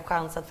följare en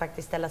chans att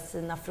faktiskt ställa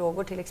sina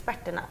frågor till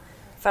experterna.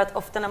 För att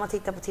ofta när man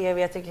tittar på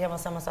TV, jag tycker det kan vara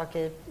samma sak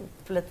i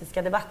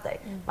politiska debatter.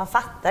 Man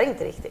fattar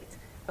inte riktigt.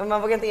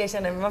 Man vågar inte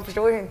erkänna det, men man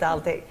förstår ju inte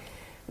allting.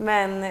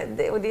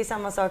 Och det är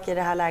samma sak i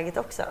det här läget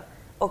också.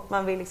 Och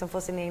man vill liksom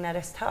få sin egna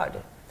röst hörd.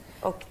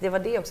 Och det var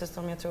det också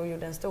som jag tror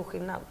gjorde en stor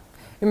skillnad.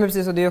 Ja, men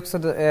precis, och det är också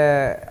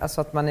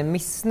alltså att man är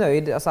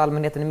missnöjd, alltså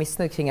allmänheten är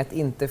missnöjd kring att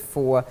inte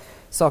få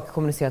saker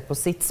kommunicerat på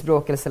sitt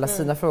språk eller ställa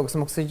sina frågor,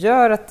 som också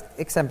gör att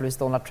exempelvis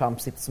Donald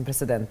Trump sitter som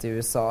president i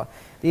USA.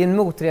 Det är en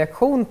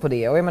motreaktion på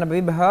det, och jag menar,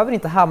 vi behöver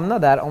inte hamna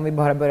där om vi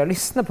bara börjar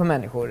lyssna på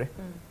människor.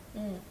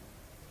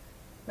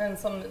 Men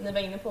som ni var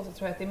inne på så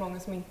tror jag att det är många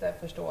som inte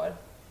förstår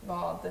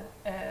vad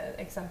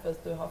exempelvis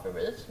du har för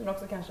reach, men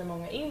också kanske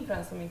många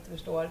influencers som inte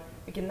förstår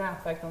vilket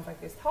nätverk de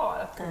faktiskt har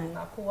att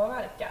kunna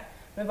påverka.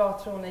 Men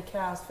vad tror ni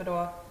krävs för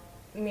då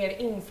mer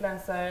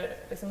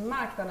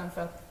influencer-marknaden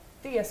för att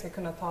det ska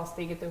kunna ta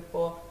steget upp,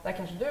 och där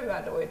kanske du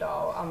är då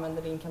idag och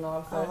använder din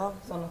kanal för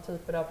sådana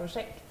typer av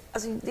projekt?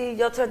 Alltså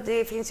jag tror att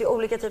det finns ju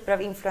olika typer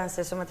av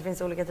influencers, som att det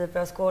finns olika typer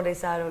av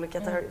skådisar,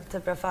 olika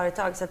typer av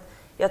företag. Så att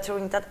jag tror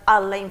inte att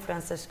alla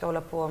influencers ska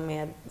hålla på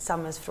med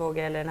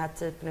samhällsfrågor eller den här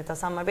typen av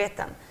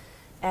samarbeten.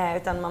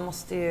 Utan man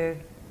måste ju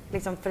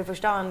liksom för det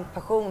första ha en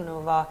passion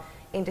och vara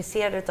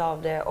intresserad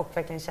av det och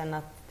verkligen känna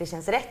att det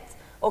känns rätt.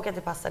 Och att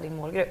det passar din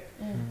målgrupp.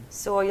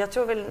 Så jag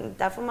tror väl,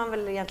 där får man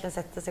väl egentligen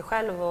sätta sig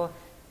själv och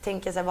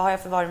tänka så här, vad har jag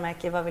för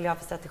varumärke, vad vill jag ha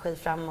för strategi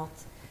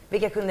framåt?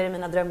 Vilka kunder är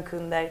mina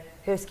drömkunder?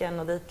 Hur ska jag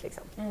nå dit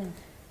liksom?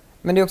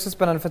 Men det är också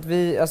spännande för att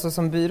vi, alltså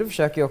som byrå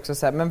försöker ju också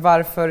säga, men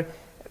varför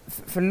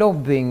för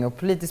lobbying och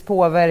politisk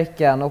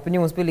påverkan och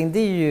opinionsbildning, det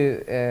är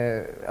ju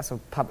alltså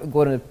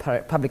går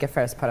under public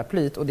affairs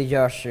paraplyt, och det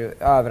görs ju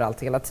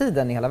överallt hela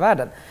tiden i hela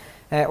världen.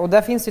 Och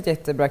där finns ju ett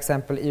jättebra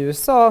exempel i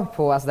USA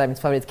på, alltså där är mitt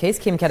favoritcase,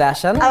 Kim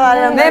Kardashian.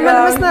 Nej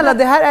men snälla,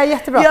 det här är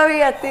jättebra. Jag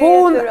vet,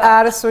 hon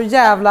är så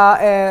jävla,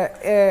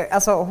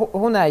 alltså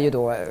hon är ju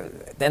då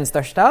den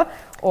största.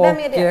 Och, vem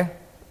är det?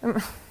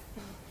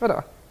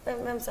 Vadå?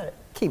 Vem sa du?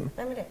 Kim.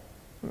 Vem är det?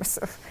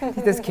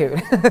 Det är så kul.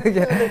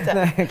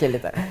 Nej, okej,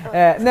 lite.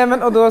 Nej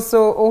men och då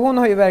så, och hon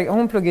har ju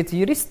hon pluggar till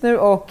jurist nu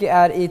och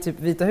är i typ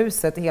Vita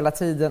huset hela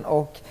tiden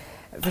och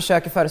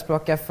försöker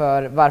förespråka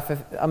för varför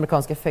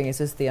amerikanska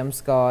fängelsesystem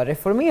ska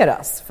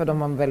reformeras, för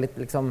de har en väldigt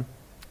liksom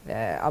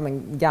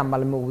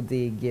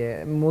gammalmodig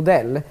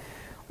modell.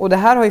 Och det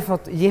här har ju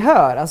fått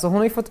gehör, alltså hon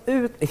har ju fått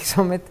ut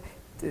liksom ett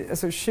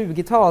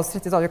 20-tals,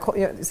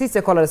 30-tal, sist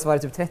jag kollade så var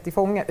det typ 30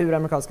 fångar ur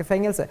amerikanska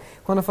fängelser.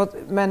 Hon har fått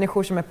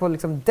människor som är på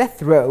liksom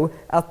death row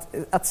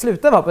att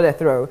sluta vara på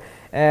death row.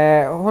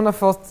 Hon har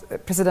fått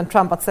president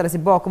Trump att ställa sig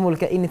bakom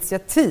olika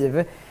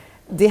initiativ.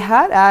 Det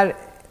här är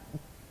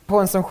på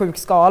en sån sjuk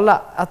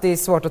skala att det är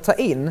svårt att ta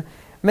in.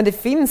 Men det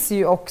finns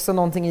ju också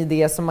någonting i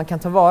det som man kan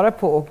ta vara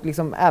på och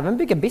liksom även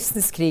bygga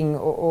business kring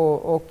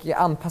och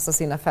anpassa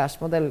sin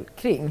affärsmodell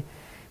kring.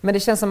 Men det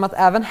känns som att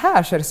även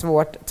här så är det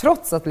svårt,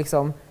 trots att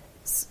liksom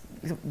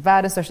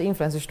världens största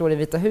influencer står i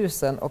Vita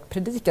husen och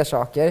predikar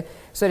saker,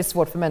 så är det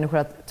svårt för människor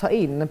att ta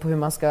in på hur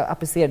man ska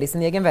applicera det i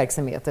sin egen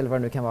verksamhet eller vad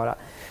det nu kan vara.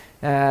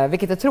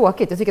 Vilket är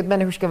tråkigt. Jag tycker att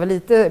människor ska vara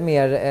lite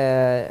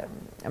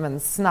mer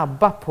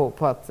snabba på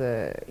att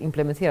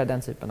implementera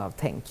den typen av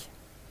tänk.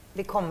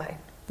 Det kommer.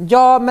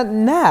 Ja,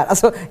 men när?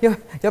 Alltså,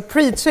 jag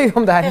preachar ju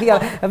om det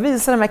här. Jag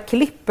visar de här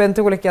klippen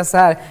till olika så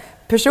här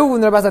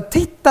personer och bara såhär,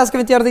 titta ska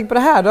vi inte göra någonting på det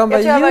här? De bara,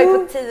 jag tror jag har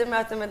varit på 10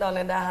 möten med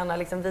Daniel där han har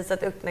liksom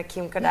visat upp när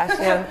Kim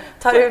Kardashian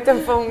tar ut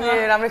en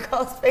fånge ur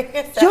amerikansk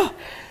fängelse. Ja!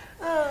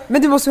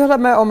 Men du måste hålla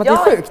med om att det är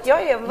sjukt. Ja,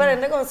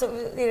 varenda gång så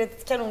är det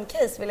ett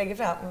kanoncase vi lägger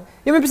fram.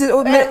 Ja, men precis.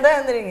 Och ändå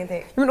händer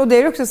ingenting. Men, och det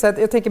är också så att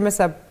jag tänker med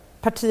så här,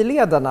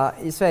 partiledarna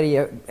i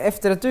Sverige,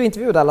 efter att du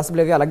intervjuade alla så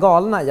blev ju alla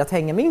galna i att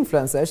hänga med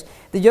influencers.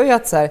 Det gör ju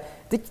att så här,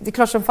 det är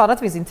klart som fan att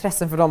det finns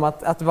intressen för dem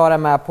att vara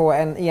med på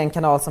i en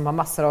kanal som har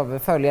massor av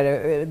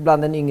följare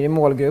bland en yngre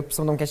målgrupp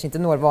som de kanske inte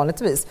når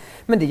vanligtvis.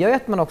 Men det gör ju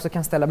att man också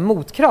kan ställa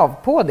motkrav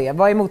på det.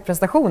 Vad är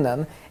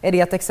motprestationen? Är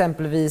det att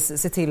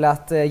exempelvis se till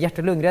att hjärt-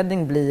 och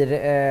lungräddning blir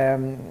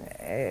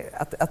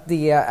att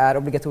det är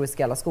obligatoriskt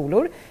i alla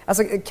skolor?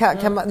 Alltså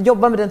kan man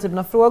jobba med den typen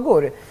av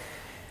frågor?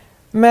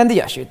 Men det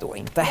görs ju då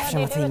inte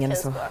eftersom att ingen är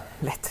så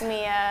lätt.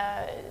 Med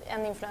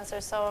en influencer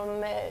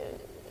som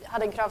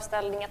hade en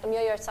kravställning att om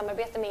jag gör ett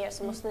samarbete med er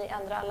så måste ni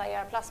ändra alla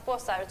era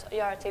plastpåsar och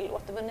göra till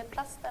återvunnet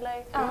plast,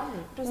 eller? Ja,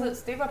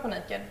 precis. Det var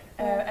paniken.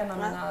 En av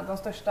de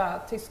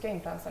största tyska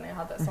influencerna jag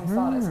hade som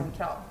sa det som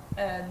krav.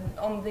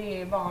 Om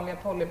det är vanliga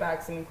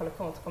polybags i min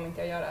kollektion så kommer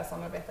inte jag göra det här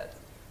samarbetet.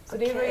 Så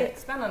det var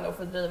jättespännande att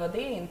få driva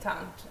det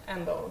internt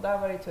ändå. Där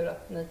var det tur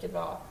att Naked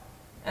var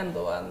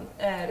ändå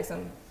en liksom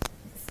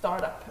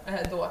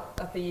startup då,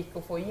 att det gick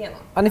att få igenom.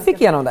 Ja, ni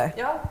fick igenom det?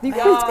 Ja. Det är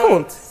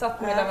skitcoolt. Jag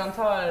satt med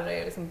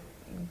leverantörer liksom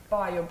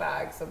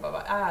biobags och bara,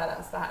 vad är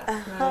ens det här?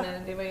 Men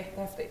det var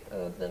jättehäftigt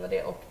att driva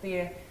det och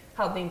det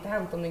hade inte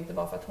hänt om det inte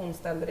var för att hon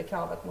ställde det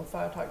kravet mot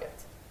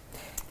företaget.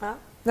 Ja.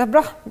 Det är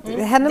bra.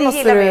 Henne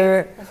måste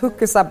du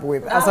hook us up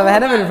with. Alltså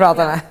henne vill du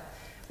prata med.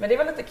 Men det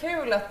var lite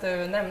kul att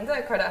du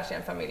nämnde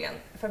Kardashian-familjen.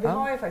 För vi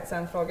har ju faktiskt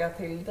en fråga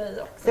till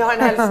dig också. Jag har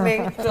en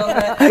hälsning från...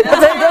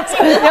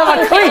 Jag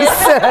var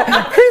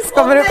Chris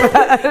kommer upp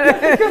här.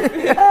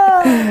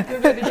 Nu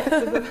blev det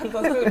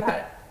jätteförväntansfull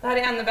här. Det här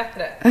är ännu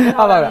bättre.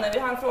 Vi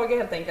har en fråga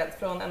helt enkelt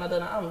från en av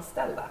dina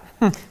anställda.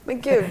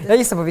 Men gud. Jag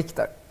gissar på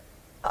Viktor.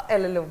 Ja,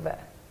 eller Love.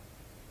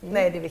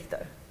 Nej, det är Viktor.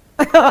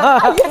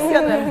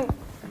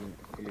 Min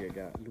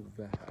kollega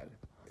Love här.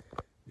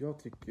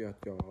 Jag tycker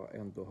att jag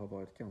ändå har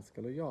varit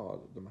ganska lojal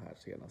de här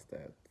senaste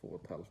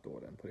 2,5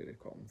 åren på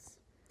Ridderkoms.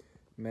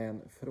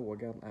 Men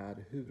frågan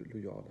är, hur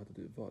lojal hade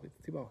du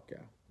varit tillbaka?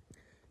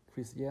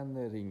 Kris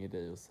Jenner ringer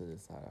dig och säger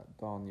så här: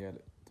 Daniel,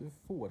 du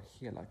får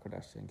hela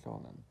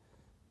Kardashian-klanen.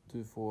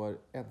 Du får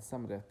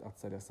ensam rätt att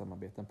sälja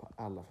samarbeten på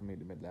alla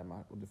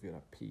familjemedlemmar och du får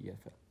göra PR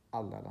för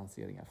alla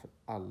lanseringar, för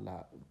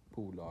alla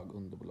bolag,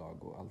 underbolag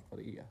och allt vad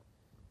det är.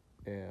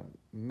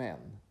 Men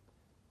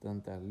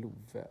den där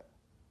Love,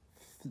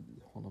 fy,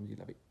 honom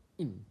gillar vi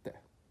inte.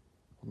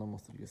 Honom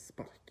måste du ge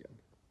sparken.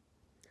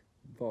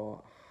 Vad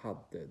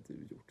hade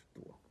du gjort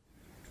då?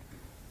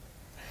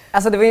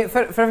 Alltså det var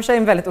för att sig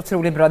en väldigt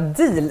otroligt bra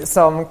deal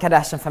som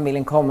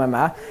Kardashian-familjen kommer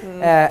med.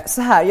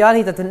 Så här, jag har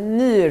hittat en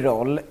ny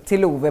roll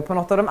till Love på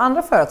något av de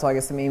andra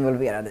företagen som är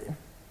involverade i.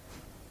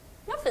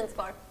 Ja, fint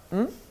svar.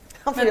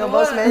 Han får jobba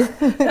hos mig.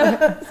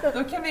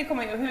 Då kan vi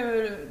komma in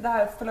hur det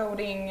här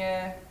floating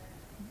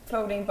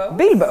boats.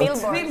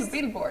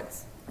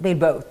 Billboards.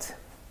 Billboat.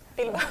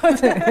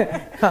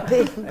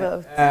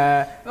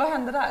 Vad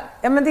händer där?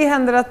 Ja, men det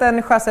händer att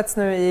den sjösätts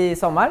nu i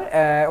sommar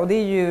och det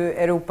är ju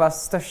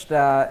Europas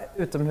största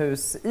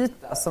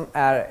utomhusyta som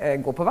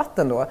går på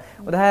vatten då.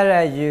 Och det här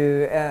är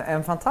ju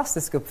en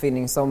fantastisk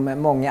uppfinning som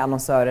många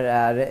annonsörer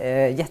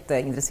är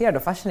jätteintresserade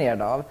och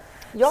fascinerade av.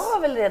 Jag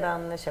har väl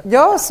redan köpt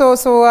Ja,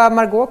 så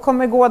Margot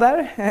kommer gå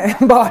där.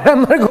 Bara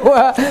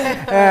Margot.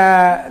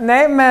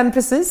 Nej, men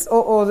precis.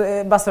 Och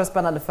massor av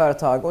spännande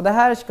företag. Och det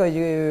här ska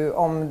ju,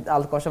 om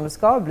allt går som det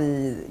ska,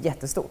 bli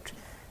jättestort.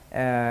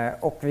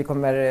 Och vi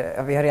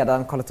har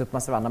redan kollat upp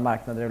massor av andra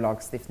marknader och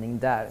lagstiftning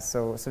där.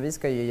 Så vi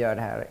ska ju göra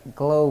det här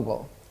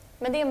global.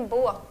 Men det är en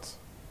båt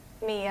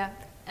med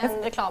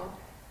en reklam.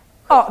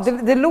 Ja,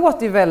 det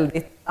låter ju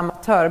väldigt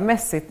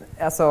amatörmässigt,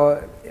 alltså,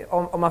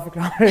 om man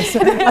förklarar det så.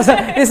 Alltså,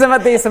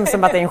 det är som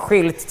att det är en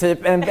skylt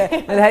typ. Men det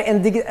här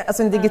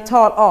är en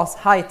digital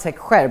high-tech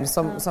skärm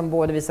som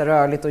både visar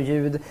rörligt och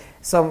ljud,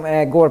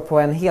 som går på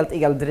en helt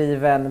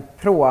eldriven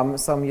prom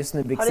som just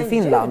nu byggs i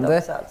Finland. Ljud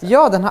också, alltså?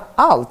 Ja, den har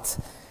allt.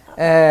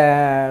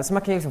 Så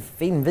man kan göra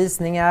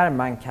filmvisningar,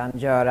 man kan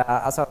göra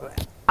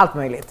allt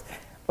möjligt.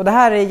 Och det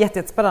här är ett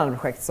jättespännande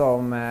projekt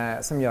som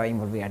jag är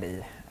involverad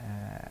i.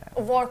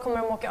 Och var kommer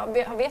de åka?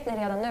 Vet ni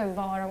redan nu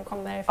var de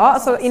kommer? Ja,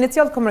 alltså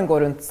initialt kommer den gå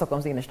runt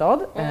Stockholms innerstad.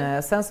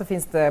 Sen så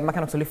finns det, man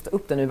kan också lyfta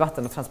upp den ur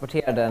vatten och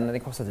transportera den. Det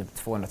kostar typ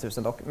 200 000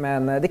 dock.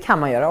 Men det kan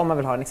man göra om man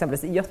vill ha den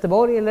exempelvis i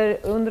Göteborg eller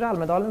under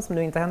Almedalen som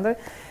nu inte händer.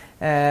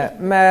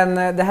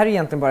 Men det här är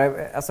egentligen bara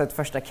ett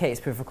första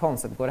case, proof of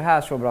concept. Går det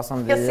här så bra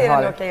som vi har... Jag ser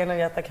den åka genom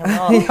Göta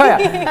kanal. Ja.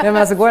 Men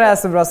alltså, går det här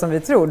så bra som vi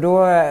tror,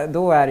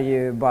 då är det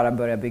ju bara att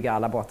börja bygga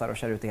alla båtar och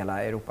köra ut i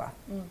hela Europa.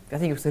 Jag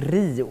tänker också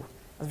Rio.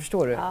 Alltså,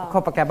 förstår du? Ja.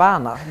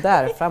 Copacabana,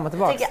 där, fram och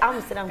tillbaka. Jag tänker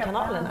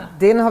Amsterdamkanalen.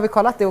 Den har vi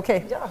kollat, det är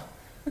okej. Ja.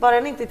 Bara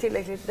den inte är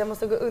tillräckligt, den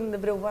måste gå under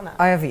broarna.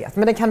 Ja, jag vet.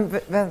 Men den kan...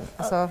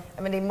 Alltså...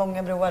 Ja, men det är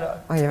många broar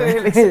då. Ja,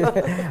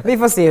 vi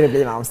får se hur det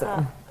blir med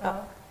Amsterdam. Ja.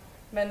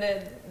 Men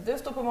du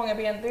står på många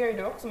ben, det gör ju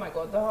du också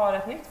Margot. Du har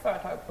ett nytt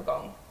företag på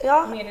gång.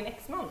 Ja. Med din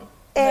exman.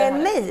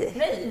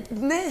 Nej.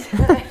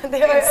 Det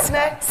har jag,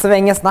 nej.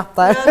 Svänger snabbt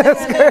där.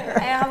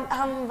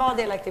 Han var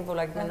delaktig i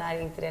bolaget men är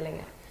inte det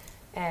längre.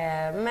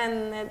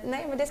 Men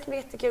det ska bli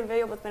jättekul. Vi har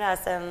jobbat med det här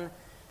sedan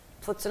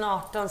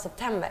 2018,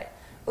 september.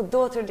 Och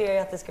då trodde jag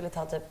att det skulle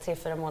ta typ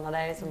 3-4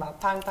 månader. Som bara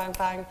pang, pang,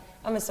 pang.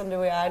 Ja, men som du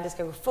och jag är, det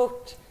ska gå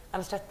fort.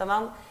 Annars tröttar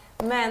man.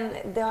 Men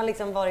det har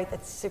liksom varit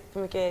ett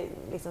supermycket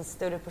liksom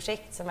större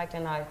projekt som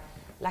verkligen har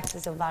lagt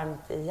sig så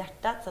varmt i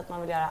hjärtat. Så att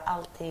man vill göra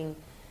allting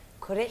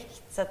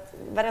korrekt. Så att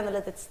varenda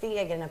litet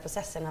steg i den här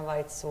processen har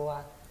varit så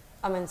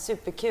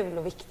superkul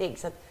och viktig.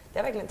 Så att det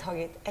har verkligen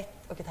tagit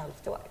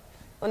 1,5 år.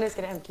 Och nu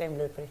ska det äntligen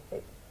bli på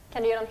riktigt.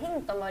 Kan du ge en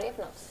hint om vad det är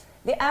för något?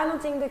 Det är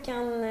någonting du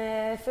kan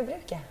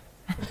förbruka.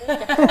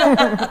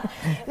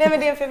 Nej, men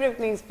det är en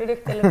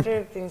förbrukningsprodukt eller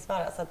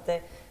förbrukningsvara. Så att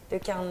du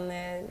kan,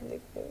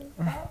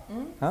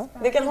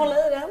 du kan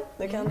hålla i den,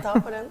 du kan ta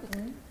på den.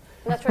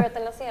 När tror du att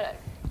den lanserar?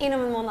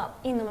 Inom en månad.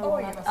 Oj,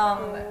 vad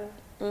spännande.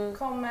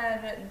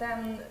 Kommer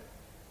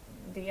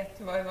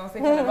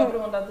den vara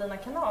beroende av dina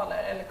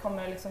kanaler eller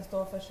kommer det liksom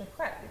stå för sig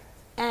själv?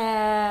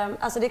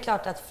 Alltså det är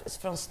klart att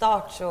från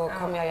start så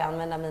kommer jag ju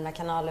använda mina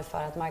kanaler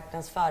för att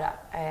marknadsföra.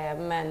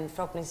 Men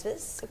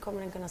förhoppningsvis så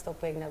kommer den kunna stå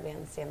på egna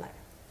ben senare.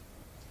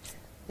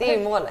 Det är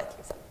ju målet.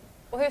 Liksom.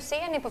 Och hur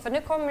ser ni på, för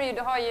nu kommer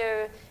du har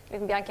ju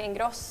liksom Bianca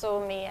Ingrosso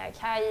med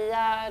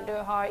Kaja, du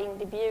har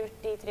Indie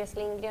Beauty, Therese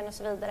Lindgren och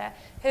så vidare.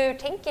 Hur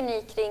tänker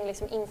ni kring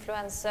liksom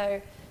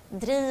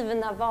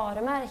influencer-drivna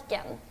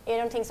varumärken? Är det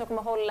någonting som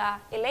kommer hålla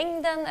i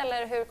längden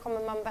eller hur kommer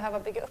man behöva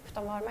bygga upp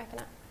de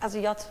varumärkena?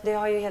 Alltså det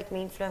har ju helt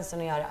med influencern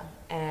att göra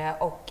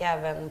och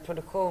även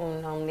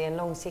produktion om det är en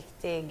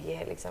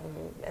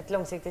ett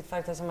långsiktigt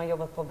företag som har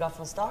jobbat på bra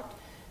från start.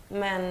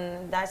 Men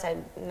där, så här,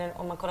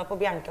 om man kollar på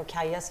Bianca och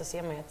Kaja så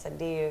ser man ju att så här,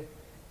 det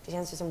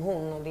känns ju som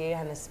hon och det är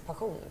hennes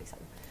passion. Liksom.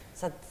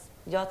 Så att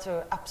jag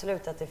tror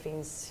absolut att det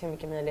finns hur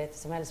mycket möjligheter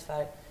som helst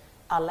för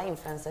alla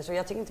influencers. Och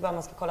jag tycker inte bara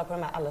man ska kolla på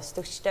de här allra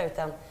största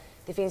utan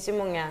det finns ju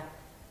många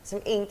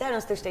som inte är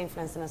de största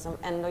influencerna som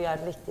ändå gör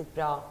riktigt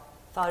bra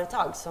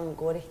företag som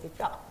går riktigt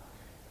bra.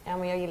 Ja,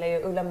 men jag gillar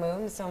ju Ulla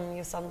Moon som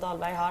Jossan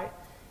Dahlberg har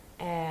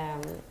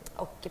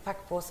och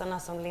packpåsarna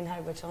som Linn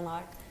Herbertsson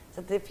har.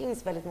 Så det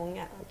finns väldigt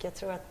många och jag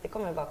tror att det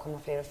kommer bara komma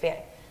fler och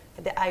fler.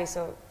 För det är ju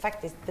så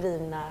faktiskt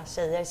drivna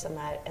tjejer som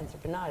är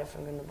entreprenörer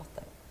från grund och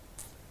botten.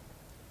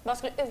 Vad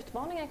skulle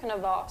utmaningen kunna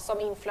vara som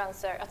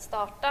influencer att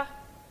starta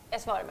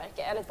ett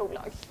varumärke eller ett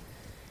bolag?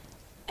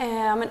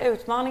 Men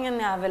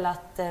utmaningen är väl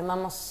att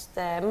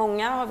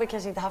många har väl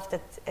kanske inte haft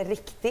ett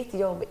riktigt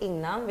jobb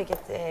innan,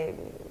 vilket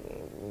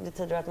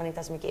betyder att man inte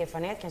har så mycket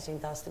erfarenhet, kanske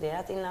inte har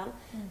studerat innan.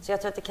 Så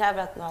jag tror att det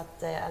kräver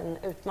att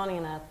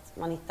utmaningen är att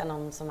man hittar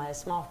någon som är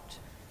smart,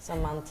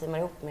 som man teamar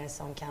ihop med,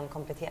 som kan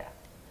komplettera.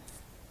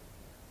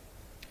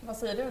 Vad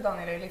säger du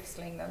Daniel, är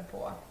livslängden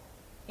på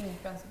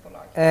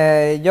influencerbolag?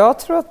 Jag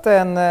tror att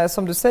den,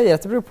 som du säger,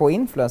 att det beror på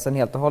influensen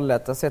helt och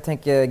hållet. Alltså jag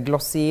tänker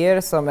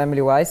Glossier som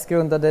Emily Weiss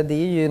grundade, det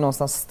är ju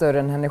någonstans större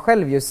än henne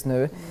själv just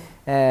nu.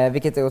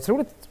 Vilket är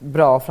otroligt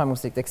bra och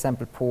framgångsrikt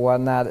exempel på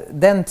när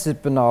den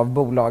typen av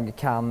bolag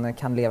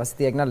kan leva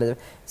sitt egna liv.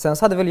 Sen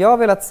så hade väl jag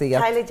velat se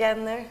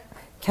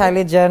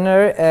Kylie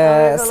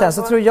Jenner. Sen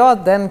så tror jag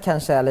att den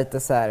kanske är lite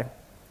så här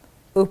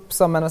upp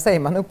som en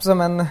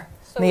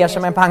ner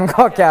som en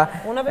pannkaka.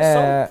 Hon har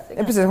väl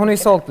sålt? Precis, hon har ju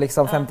sålt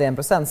liksom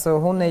 51%, så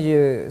hon är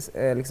ju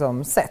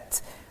liksom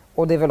sett.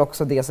 Och det är väl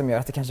också det som gör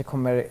att det kanske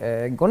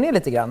kommer gå ner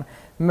lite grann.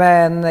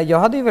 Men jag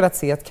hade ju velat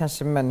se att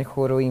kanske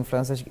människor och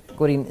influencers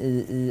går in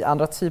i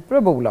andra typer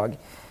av bolag.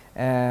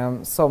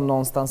 Som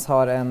någonstans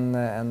har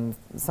en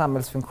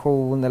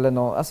samhällsfunktion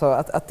eller alltså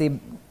att det är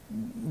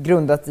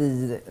grundat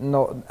i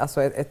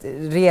alltså ett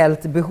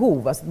reellt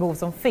behov, alltså ett behov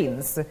som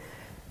finns.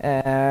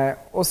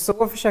 Och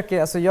så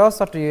försöker, alltså jag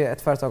startade ju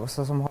ett företag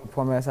också som håller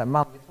på med så här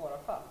manligt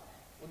håravfall.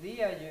 Och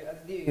det är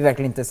ju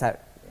verkligen inte så här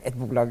ett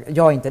bolag.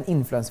 Jag är inte en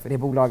influencer för det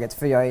bolaget,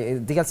 för jag är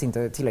dels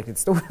inte tillräckligt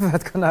stor för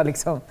att kunna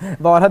liksom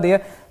vara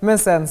det. Men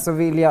sen så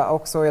vill jag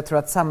också, jag tror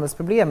att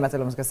samhällsproblemet, eller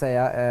vad man ska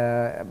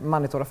säga,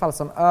 manligt håravfall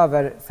som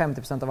över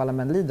 50% av alla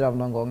män lider av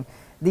någon gång,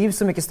 det är ju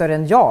så mycket större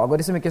än jag och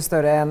det är så mycket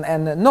större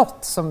än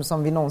något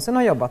som vi någonsin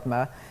har jobbat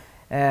med.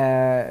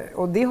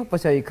 Och det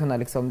hoppas jag ju kunna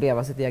liksom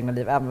leva sitt egna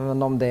liv,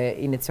 även om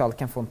det initialt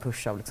kan få en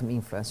push av liksom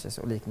influencers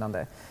och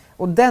liknande.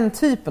 Och den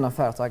typen av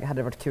företag hade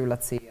det varit kul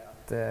att se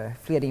att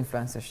fler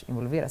influencers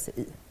involverar sig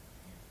i.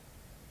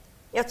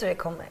 Jag tror det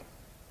kommer.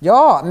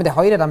 Ja, men det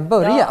har ju redan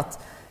börjat.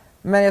 Ja.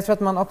 Men jag tror att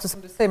man också,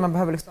 som du säger, man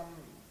behöver liksom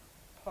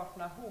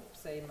partna ihop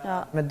sig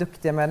med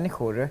duktiga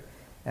människor.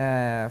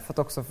 För att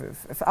också,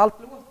 för allt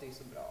låter ju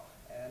så bra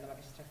när man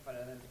kanske träffar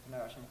en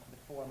entreprenör som har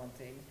kommit på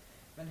någonting.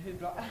 Men hur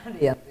bra är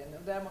det egentligen?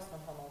 Och där måste man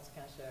ha någon som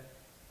kanske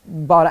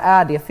bara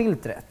är det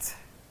filtret.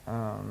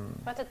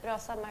 För att ett bra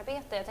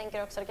samarbete. Jag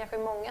tänker också att det kanske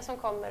är många som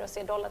kommer och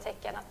ser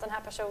dollartecken att den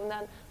här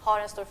personen har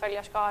en stor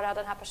följarskara,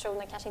 den här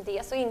personen kanske inte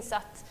är så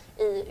insatt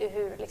i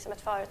hur liksom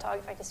ett företag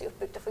faktiskt är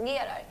uppbyggt och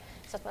fungerar.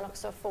 Så att man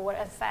också får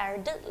en fair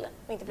deal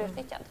och inte blir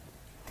utnyttjad.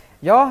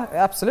 Ja,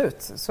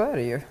 absolut. Så är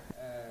det ju.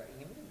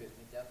 Ingen blir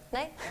utnyttjad.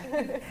 Nej.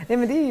 Nej,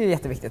 men det är ju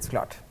jätteviktigt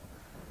såklart.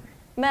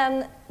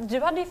 Men du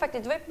var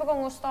ju på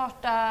gång att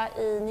starta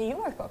i New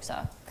York också.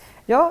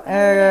 Ja,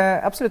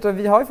 absolut. Och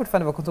vi har ju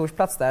fortfarande vår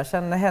kontorsplats där.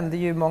 Sen hände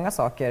ju många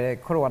saker.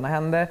 Corona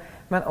hände,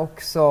 men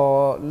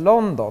också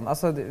London.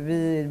 Alltså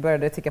vi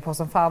började ticka på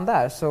som fan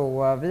där,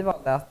 så vi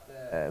valde att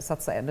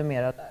satsa ännu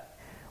mer där.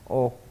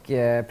 Och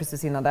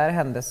precis innan det här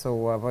hände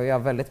så var jag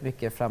väldigt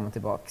mycket fram och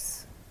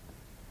tillbaks.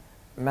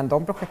 Men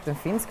de projekten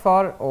finns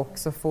kvar, och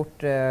så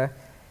fort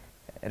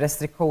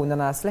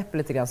restriktionerna släpper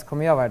lite grann så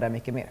kommer jag vara där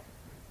mycket mer.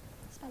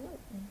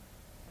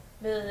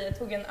 Vi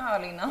tog en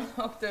öl innan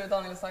och du,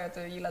 Daniel, sa att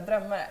du gillar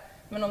drömmare.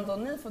 Men om då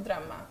ni får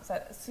drömma, så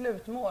här,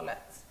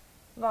 slutmålet,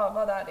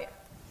 vad är det?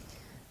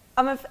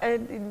 Ja, men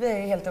vi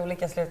är helt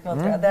olika slutmål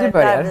tror jag.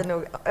 Där vi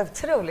nog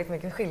otroligt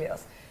mycket skiljer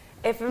oss.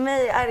 För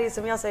mig är det,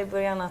 som jag sa i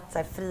början, att så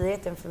här,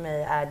 friheten för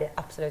mig är det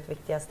absolut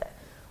viktigaste.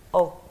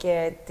 Och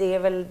det är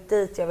väl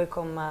dit jag vill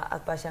komma,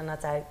 att bara känna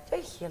att så här, jag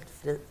är helt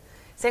fri.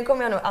 Sen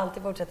kommer jag nog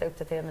alltid fortsätta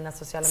uppdatera mina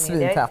sociala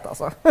medier. Svintät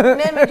alltså.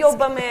 Nej, men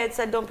jobba med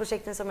så här, de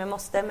projekten som jag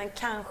måste, men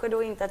kanske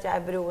då inte att jag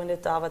är beroende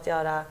av att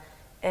göra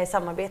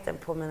samarbeten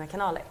på mina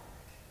kanaler.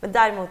 Men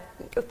däremot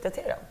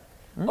uppdatera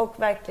dem. Och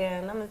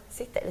verkligen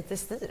sitta i lite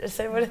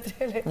styrelser, var det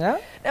trevligt. Ja.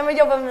 Nej, men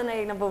jobba med mina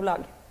egna bolag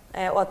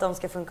och att de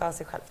ska funka av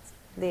sig självt.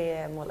 Det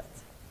är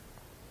målet.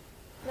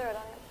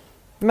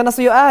 Men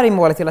alltså jag är i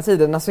målet hela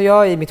tiden. Alltså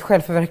jag är i mitt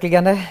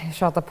självförverkligande, jag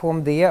tjatar på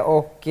om det,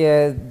 och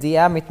det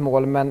är mitt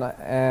mål, men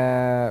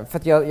för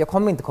att jag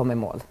kommer inte komma i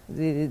mål.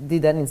 Det är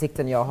den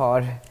insikten jag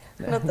har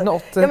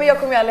nått. Ja, men jag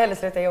kommer ju aldrig heller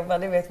sluta jobba,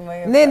 det vet man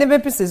ju. Nej,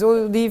 men precis, och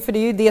för det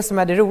är ju det som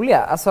är det roliga.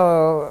 Alltså,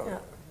 ja.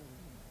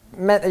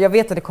 Men jag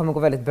vet att det kommer gå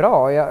väldigt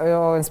bra.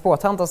 En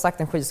spåtant har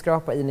sagt en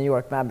skyskrapa i New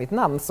York med mitt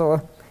namn, så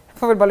jag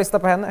får väl bara lyssna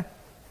på henne.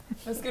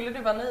 Men skulle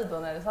du vara nöjd då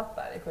när du satt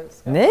där i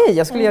skyskrapan? Nej,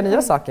 jag skulle göra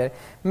nya saker.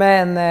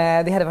 Men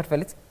det hade varit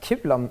väldigt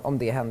kul om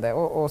det hände.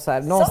 Och så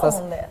här, någonstans,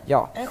 sa hon det?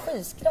 Ja. En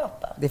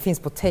skyskrapa? Det finns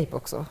på tape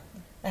också.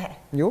 Nej.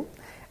 Jo.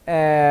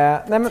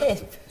 Nej, men, tape?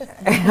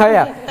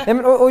 ja. Nej,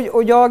 men,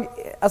 och jag,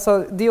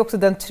 alltså, det är också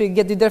den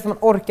trygghet, det är därför man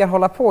orkar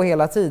hålla på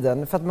hela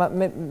tiden. För att man,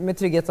 med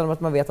tryggheten om att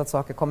man vet att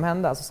saker kommer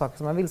hända. Alltså saker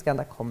som man vill ska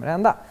hända kommer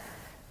hända.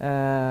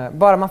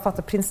 Bara man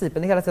fattar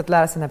principen, det är hela tiden att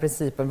lära sig den här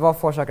principen. Vad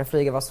får saker att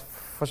flyga, vad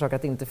får saker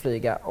att inte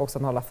flyga, och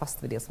sen hålla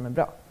fast vid det som är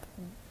bra.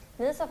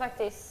 Ni sa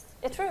faktiskt,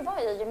 jag tror det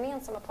var i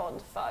gemensamma podd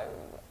för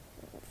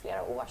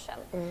flera år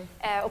sedan,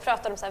 och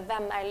pratade om så här,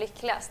 vem är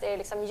lyckligast? Är det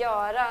liksom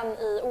Göran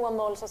i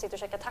Åmål som sitter och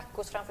käkar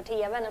tacos framför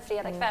tvn en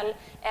fredagkväll,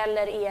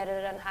 eller är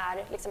det den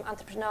här liksom,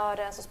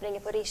 entreprenören som springer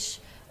på Rish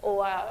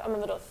och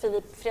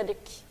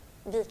Fredrik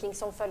Viking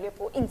som följer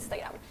på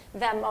Instagram?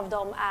 Vem av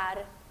dem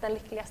är den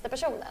lyckligaste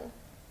personen?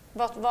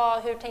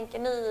 Hur tänker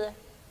ni?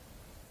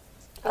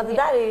 Ja, det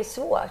där är ju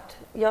svårt.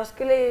 Jag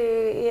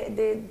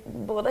skulle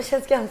båda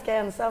känns ganska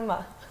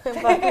ensamma. På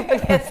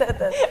det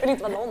sättet. Jag vill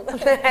inte vara någon.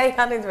 Nej, jag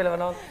hade inte velat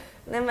vara någon.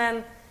 Nej,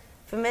 men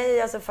för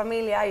mig, alltså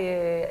familj är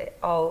ju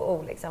A och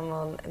O liksom,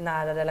 och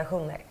nära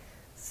relationer.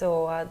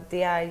 Så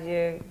det är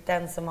ju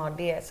den som har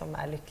det som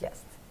är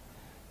lyckligast.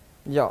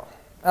 Ja,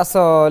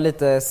 alltså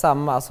lite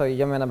samma. Alltså,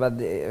 jag menar bara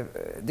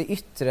det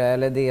yttre,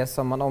 eller det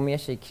som man omger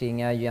sig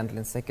kring, är ju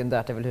egentligen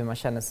sekundärt. Det är väl hur man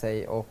känner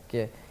sig, och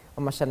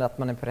om man känner att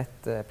man är på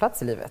rätt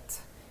plats i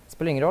livet. Det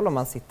spelar ingen roll om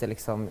man sitter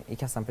liksom i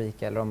kassan på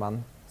ICA eller om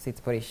man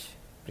sitter på Rish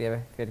bredvid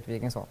Fredrik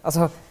Wikingsson.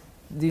 Alltså,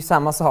 det är ju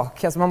samma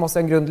sak. Alltså, man måste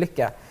ha en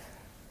grundlycka.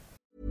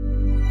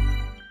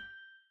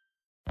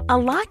 A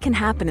lot can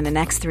happen in the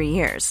next 3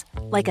 years.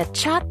 Like a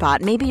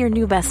chatbot may be your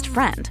new best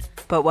friend.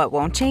 But what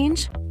won't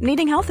change?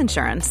 Needing health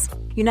insurance.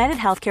 United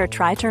Healthcare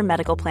Tri-Term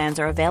Medical Plans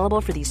are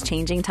available for these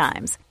changing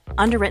times.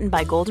 Underwritten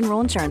by Golden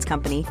Rule Insurance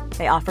Company,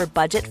 they offer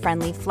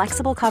budget-friendly,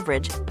 flexible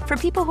coverage for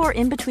people who are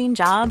in between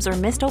jobs or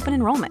missed open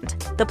enrollment.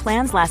 The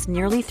plans last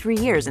nearly 3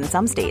 years in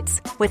some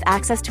states, with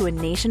access to a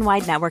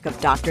nationwide network of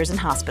doctors and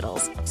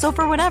hospitals. So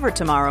for whatever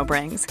tomorrow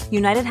brings,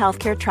 United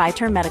Healthcare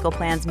Tri-Term Medical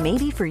Plans may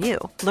be for you.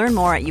 Learn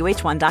more at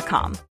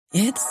uh1.com.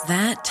 It's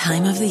that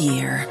time of the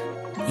year.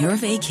 Your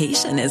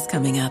vacation is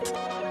coming up.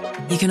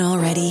 You can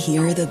already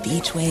hear the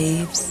beach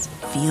waves,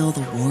 feel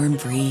the warm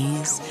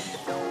breeze,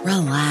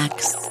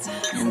 relax,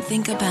 and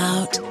think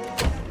about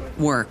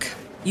work.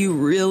 You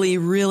really,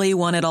 really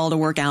want it all to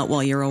work out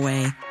while you're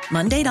away.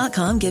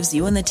 Monday.com gives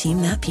you and the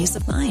team that peace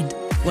of mind.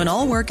 When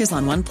all work is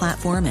on one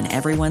platform and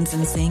everyone's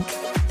in sync,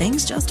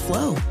 things just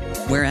flow.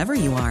 Wherever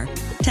you are,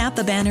 tap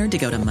the banner to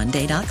go to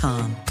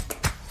Monday.com.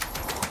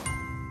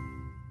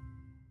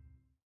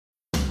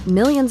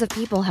 Millions of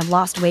people have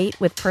lost weight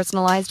with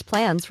personalized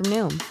plans from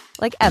Noom.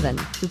 Like Evan,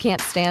 who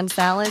can't stand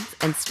salads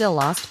and still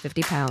lost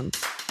 50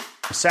 pounds.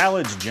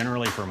 Salads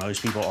generally for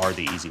most people are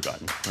the easy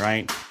button,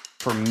 right?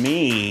 For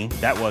me,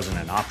 that wasn't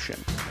an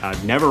option. I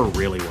never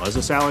really was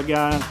a salad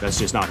guy. That's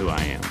just not who I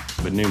am.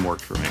 But Noom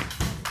worked for me.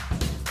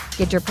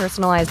 Get your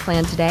personalized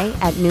plan today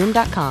at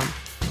Noom.com.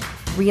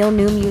 Real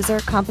Noom user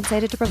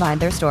compensated to provide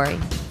their story.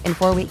 In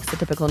 4 weeks, the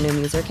typical Noom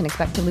user can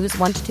expect to lose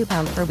 1 to 2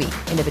 pounds per week.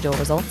 Individual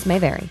results may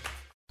vary.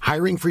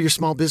 Hiring for your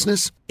small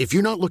business? If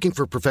you're not looking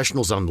for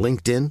professionals on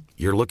LinkedIn,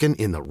 you're looking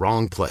in the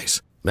wrong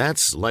place.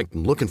 That's like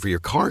looking for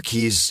your car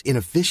keys in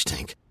a fish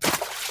tank.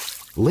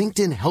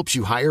 LinkedIn helps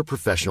you hire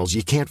professionals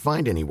you can't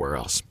find anywhere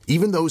else,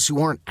 even those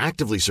who aren't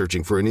actively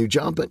searching for a new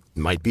job but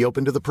might be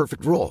open to the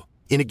perfect role.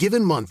 In a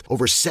given month,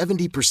 over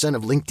 70%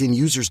 of LinkedIn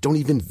users don't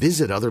even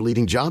visit other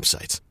leading job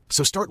sites.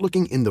 So start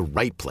looking in the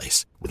right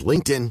place. With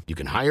LinkedIn, you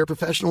can hire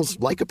professionals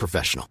like a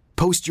professional.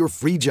 Post your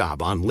free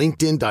job on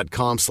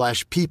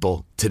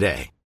linkedin.com/people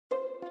today.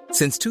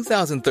 Since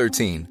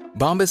 2013,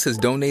 Bombas has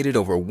donated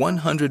over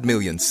 100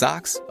 million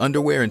socks,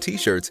 underwear, and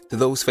T-shirts to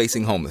those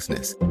facing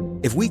homelessness.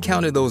 If we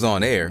counted those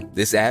on air,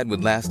 this ad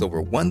would last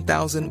over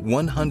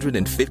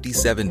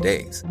 1,157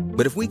 days.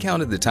 But if we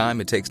counted the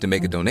time it takes to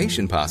make a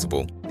donation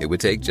possible, it would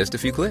take just a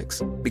few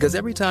clicks. Because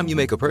every time you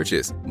make a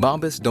purchase,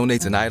 Bombas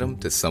donates an item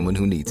to someone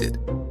who needs it.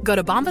 Go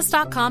to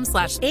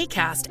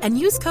bombas.com/ACAST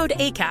and use code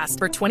ACAST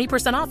for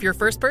 20% off your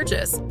first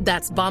purchase.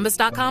 That's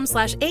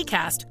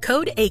bombas.com/ACAST,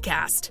 code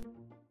ACAST.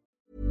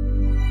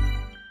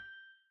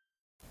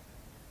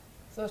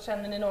 Så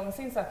känner ni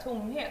någonsin så här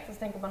tomhet? Så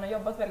tänker man har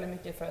jobbat väldigt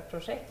mycket för ett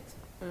projekt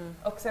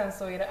och sen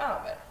så är det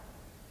över.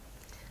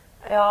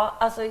 Ja,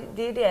 alltså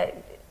det är det.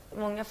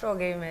 Många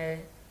frågar ju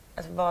mig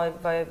alltså,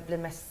 vad jag blir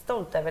mest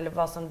stolt över eller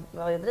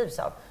vad jag drivs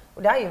av.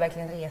 Och det är ju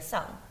verkligen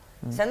resan.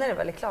 Sen är det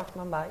väldigt klart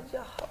man bara,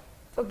 jaha,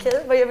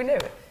 okej, vad gör vi nu?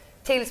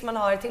 Tills man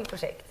har ett till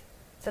projekt.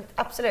 Så att,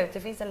 absolut, det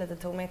finns en liten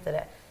tomhet i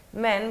det.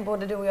 Men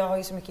både du och jag har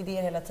ju så mycket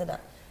idéer hela tiden.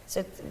 Så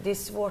att det är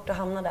svårt att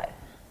hamna där.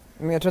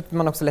 Men jag tror att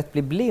man också lätt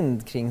blir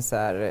blind kring så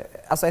här,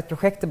 alltså ett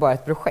projekt är bara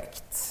ett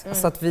projekt.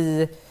 Alltså att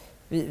vi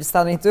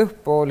stannar inte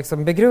upp och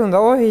liksom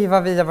begrundar, oj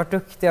vad vi har varit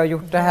duktiga och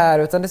gjort det här,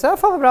 utan det är så här,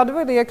 fan vad bra, det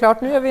var det,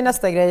 klart, nu gör vi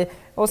nästa grej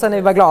och sen är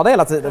vi bara glada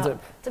hela tiden. Typ.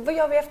 Så vad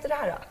gör vi efter det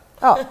här då?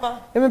 Ja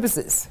men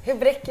precis. Hur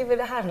bräcker vi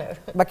det här nu?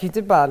 Man kan ju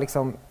inte bara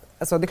liksom,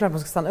 alltså det är klart att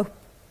man ska stanna upp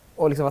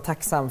och liksom vara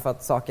tacksam för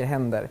att saker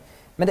händer.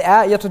 Men det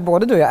är, jag tror att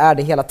både du och jag är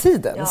det hela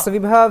tiden. Ja. Så vi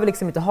behöver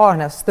liksom inte ha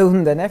den här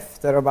stunden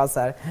efter och bara så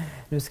här,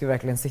 nu ska vi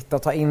verkligen sitta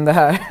och ta in det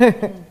här.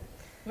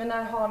 Men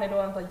när har ni då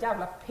en sån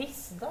jävla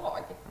pissdag?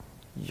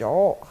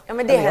 Ja. Ja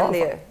men det händer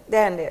ju. Det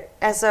händer ju.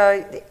 Alltså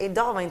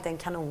idag var inte en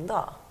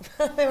kanondag.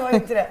 Det var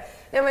inte det.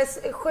 Ja men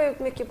sjukt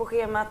mycket på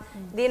schemat.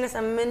 Det är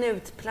nästan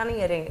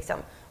minutplanering liksom.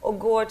 Och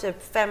går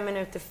typ 5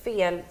 minuter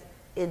fel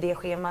i det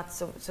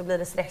schemat så blir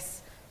det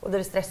stress. Och då är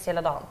det stress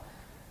hela dagen.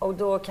 Och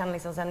då kan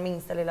liksom sen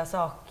minsta lilla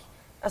sak,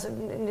 alltså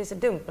det är så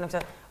dumt men också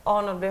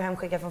Arnold blev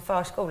hemskickad från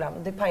förskolan.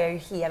 Det pajar ju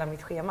hela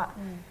mitt schema.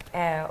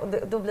 Och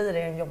då blir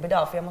det en jobbig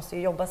dag för jag måste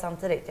ju jobba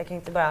samtidigt. Jag kan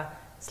inte bara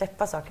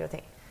släppa saker och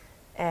ting.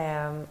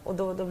 Och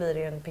då blir det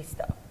ju en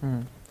pissdag.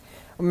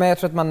 Men jag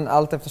tror att man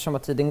allt eftersom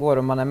att tiden går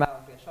och man är med om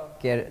fler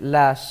saker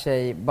lär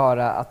sig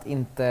bara att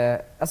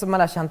inte, alltså man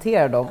lär sig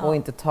hantera dem och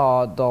inte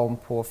ta dem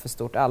på för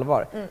stort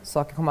allvar.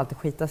 Saker kommer alltid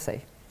skita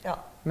sig. Ja.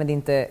 Men det är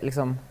inte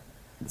liksom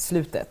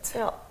slutet.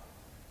 Ja.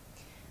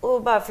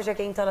 Och bara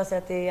försöka intala sig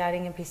att det är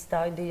ingen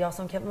pissdag, det är jag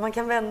som man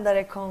kan vända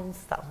det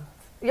konstant.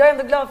 Jag är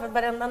ändå glad för att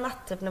varenda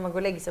natt typ, när man går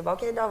och lägger sig och bara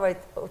okej, det har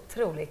varit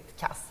otroligt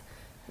kass.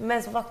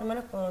 Men så vaknar man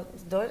upp och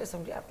då är det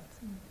som glömt.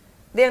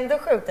 Det är ändå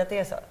sjukt att det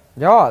är så.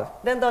 Ja.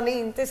 Den dagen det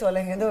inte är så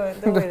länge, då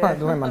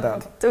är man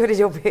död. Då är det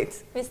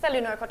jobbigt. Vi ställde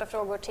ju några korta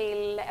frågor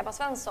till Ebba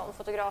Svensson,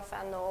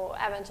 fotografen och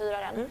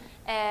äventyraren,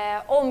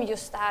 om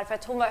just det här, för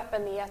att hon var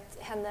öppen med att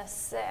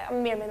hennes,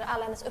 mer eller mindre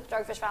alla hennes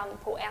uppdrag försvann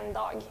på en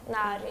dag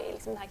när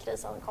liksom, den här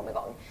krisen kom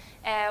igång.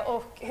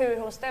 Och hur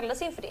hon ställde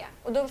sig inför det.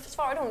 Och då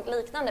svarade hon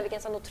liknande,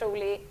 vilken sån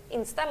otrolig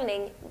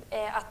inställning,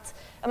 att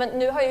ja, men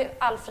nu har jag ju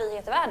all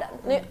frihet i världen.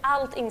 Nu är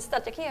allt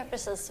inställt, jag kan göra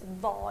precis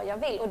vad jag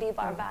vill och det är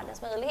bara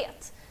världens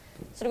möjlighet.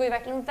 Så det går ju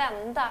verkligen att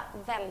vända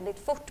väldigt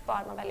fort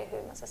bara man väljer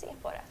hur man ska se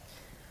på det.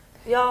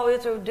 Ja, och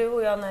jag tror du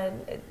och jag,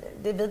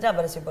 vi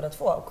drabbades ju båda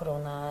två av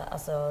corona,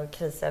 alltså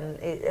krisen.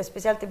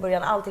 Speciellt i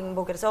början, allting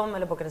bokades om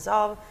eller bokades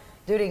av.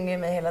 Du ringde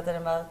mig hela tiden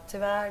och bara,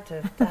 tyvärr,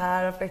 typ, det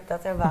här har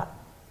flyttat. Så jag bara,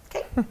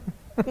 okej.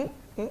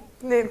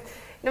 Nej,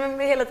 men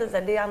hela tiden så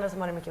här, det är andra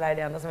som har det mycket värre,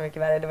 det är andra som har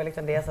mycket värre. Det var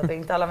liksom det, så att du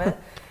inte alla mig.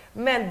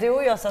 Men du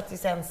och jag satt ju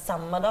sen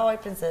samma dag i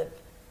princip,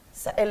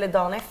 eller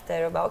dagen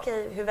efter och bara,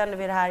 okej, hur vänder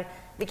vi det här?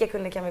 Vilka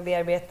kunder kan vi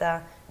bearbeta?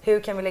 Hur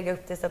kan vi lägga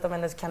upp det så att de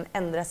ändå kan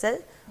ändra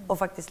sig och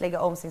faktiskt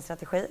lägga om sin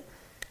strategi?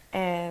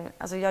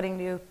 Alltså jag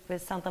ringde ju upp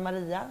Santa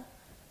Maria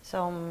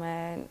som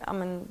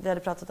vi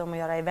hade pratat om att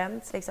göra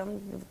events, liksom.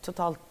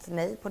 Totalt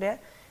nej på det.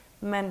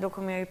 Men då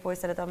kom jag ju på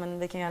istället att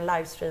vi kan göra en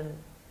livestream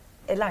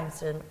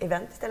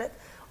event istället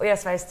och göra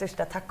Sveriges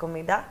största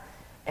tacomiddag.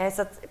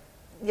 Så att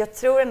jag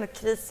tror ändå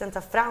krisen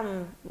tar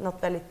fram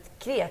något väldigt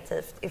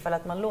kreativt ifall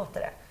att man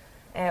låter det.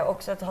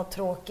 Också att ha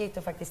tråkigt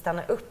och faktiskt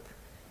stanna upp.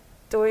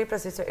 Då är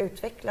plötsligt så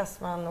utvecklas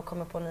man och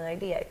kommer på nya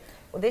idéer.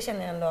 Och det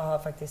känner jag ändå har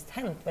faktiskt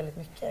hänt väldigt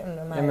mycket under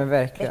de här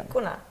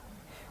veckorna.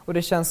 Och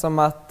det känns som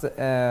att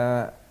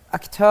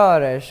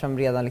aktörer som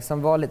redan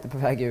liksom var lite på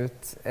väg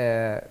ut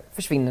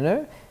försvinner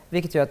nu.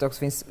 Vilket gör att det också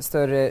finns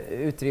större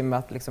utrymme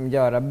att liksom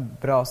göra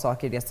bra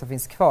saker i det som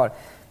finns kvar.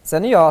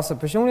 Sen är jag alltså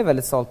personligen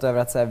väldigt stolt över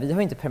att vi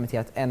har inte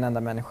permitterat en enda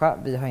människa.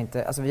 Vi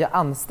har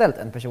anställt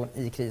en person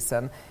i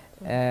krisen.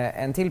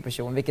 En till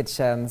person, vilket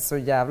känns så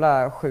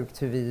jävla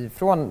sjukt hur vi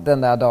från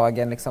den där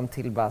dagen liksom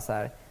till bara så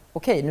här,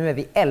 okej, nu är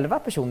vi 11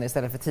 personer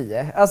istället för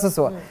 10. Alltså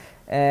så.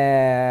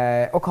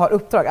 Och har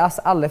uppdrag,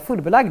 alltså alla är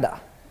fullbelagda.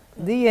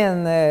 Det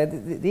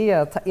är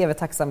jag evigt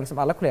tacksam liksom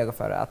alla kollegor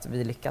för att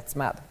vi lyckats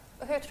med.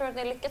 Och hur tror du att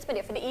ni lyckats med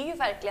det? För det är ju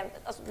verkligen,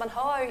 alltså man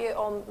hör ju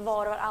om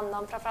var och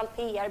varannan, framförallt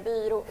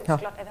PR-byrå,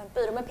 såklart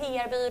eventbyrå, men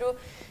PR-byrå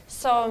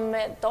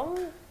som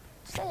de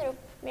säger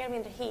upp mer eller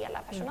mindre hela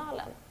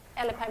personalen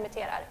eller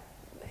permitterar.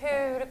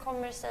 Hur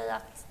kommer det sig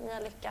att ni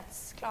har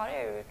lyckats klara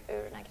er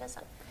ur den här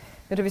krisen?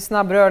 Jag tror vi är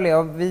snabbrörliga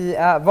och vi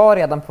var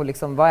redan på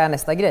liksom, vad är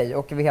nästa grej?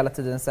 Och vi hela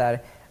tiden så här,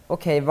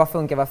 okej, vad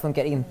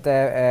funkar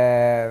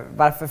inte?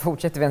 Varför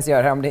fortsätter vi ens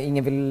göra det här om det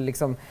ingen vill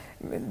liksom...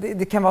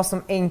 Det kan vara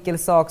som enkel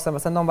sak som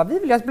att någon bara, vi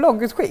vill göra ett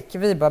bloggutskick.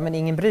 Vi bara, men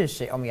ingen bryr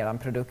sig om eran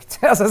produkt.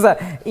 Alltså så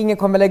här, ingen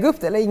kommer lägga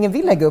upp det, eller ingen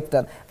vill lägga upp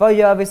den. Vad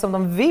gör vi som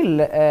de vill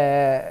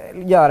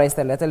göra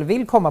istället? Eller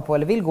vill komma på,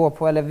 eller vill gå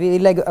på, eller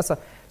vill lägga... Alltså,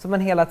 så man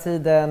hela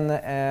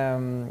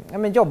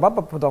tiden jobbar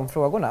på de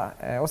frågorna.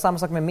 Och samma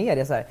sak med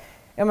media, så här.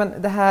 Ja, men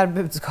det här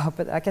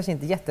budskapet är kanske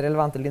inte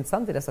jätterelevant eller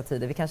intressant i dessa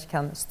tider. Vi kanske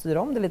kan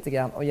styra om det lite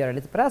grann och göra det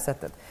lite på det här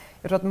sättet.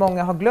 Jag tror att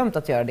många har glömt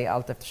att göra det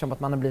allt eftersom att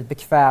man har blivit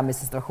bekväm i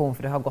sin situation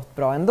för det har gått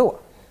bra ändå.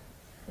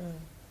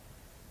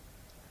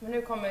 Men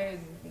nu kommer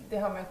det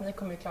här med att ni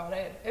kommer klara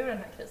er ur den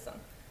här krisen.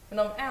 Men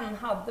om en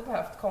hade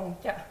behövt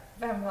konka,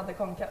 vem hade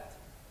konkat?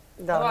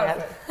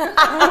 Daniel.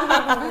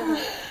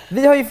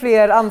 Vi har ju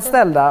fler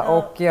anställda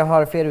och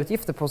har fler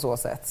utgifter på så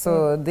sätt.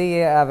 Så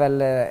det är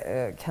väl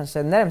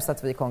kanske närmast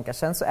att vi konkar.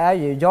 Sen så är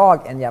ju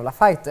jag en jävla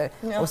fighter.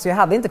 Och så jag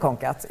hade inte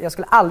konkat. Jag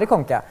skulle aldrig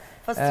konka.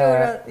 Fast tror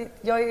du att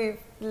jag är ju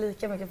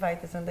lika mycket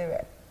fighter som du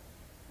är?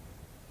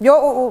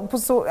 Ja, och på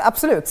så,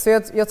 absolut.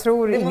 Så jag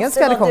tror ingen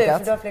ska hade konkat. Det måste vara du,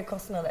 för du har fler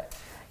kostnader.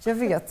 Jag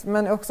vet,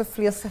 men också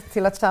fler sätt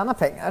till att tjäna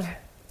pengar.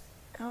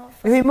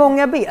 Vi har ju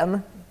många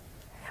ben.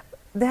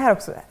 Det här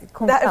också,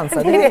 konkurrens.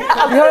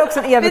 Vi har också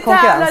en evig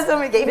konkurrens. Vi tävlar så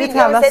mycket. Vi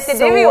tävlar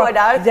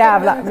så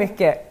jävla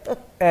mycket.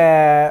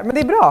 Men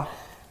det är bra.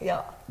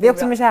 Ja, det är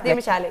också med kärlek. Det är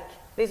med kärlek.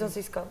 Det är som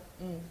syskon.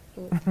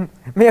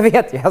 Men jag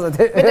vet ju.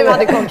 Alltså, men du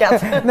hade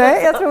konkat.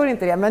 Nej, jag tror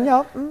inte det. Men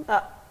ja.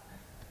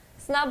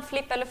 Snabb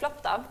flipp eller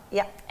flopp då?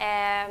 Ja.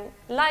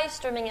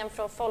 Livestreamingen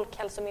från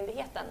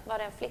Folkhälsomyndigheten, var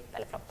det en flipp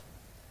eller flopp?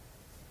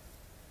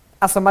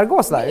 Alltså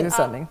Margaux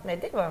livesändning? Nej,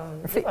 det var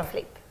en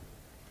flipp.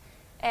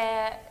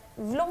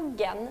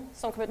 Vloggen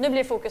som kom ut, nu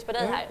blir det fokus på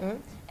dig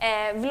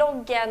här.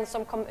 Vloggen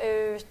som kom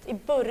ut i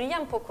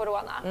början på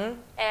corona,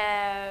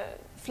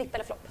 flipp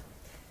eller flopp?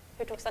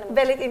 Hur togs den emot?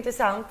 Väldigt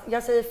intressant.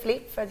 Jag säger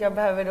flipp för att jag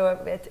behöver då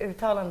ett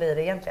uttalande i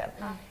det egentligen.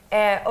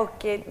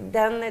 Och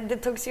det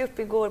togs ju upp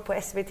igår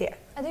på SVT.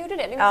 Ja, det gjorde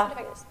det. Det missade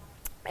det faktiskt.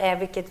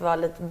 Vilket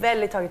var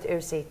väldigt taget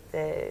ur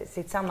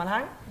sitt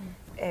sammanhang.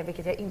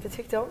 Vilket jag inte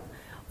tyckte om.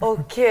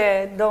 Och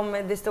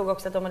det stod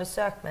också att de hade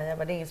sökt mig. Jag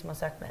bara, det är ingen som har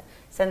sökt mig.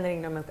 Sen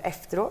ringde de upp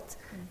efteråt.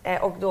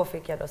 Och då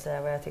fick jag då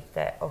säga vad jag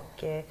tyckte. Och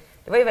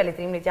det var ju väldigt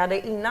rimligt. Jag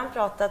hade innan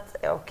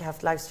pratat och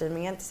haft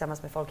livestreamingen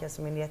tillsammans med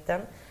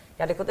Folkhälsomyndigheten.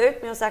 Jag hade gått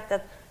ut med och sagt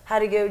att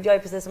herregud, jag är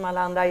precis som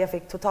alla andra. Jag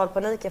fick total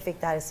panik. Jag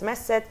fick det här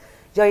sms:et.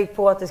 Jag gick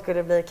på att det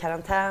skulle bli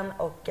karantän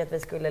och att vi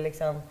skulle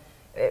liksom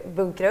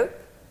bunkra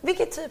upp.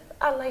 Vilket typ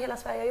alla i hela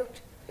Sverige har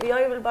gjort.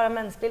 Jag är väl bara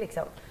mänsklig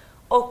liksom.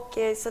 Och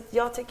så att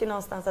jag tycker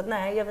någonstans att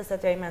nej, jag visar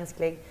att jag är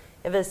mänsklig.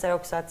 Jag visar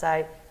också att så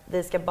här,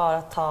 vi ska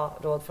bara ta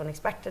råd från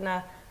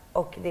experterna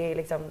och det är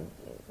liksom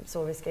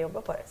så vi ska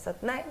jobba på det. Så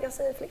att nej, jag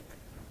säger flipp.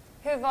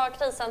 Hur var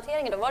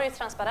krishanteringen då? Var det ju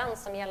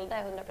transparens som gällde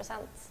 100%?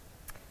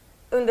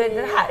 Under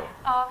det här?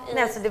 Ja.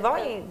 Nej, alltså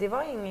det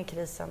var ingen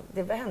kris.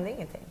 Det hände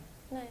ingenting.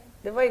 Nej.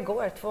 Det var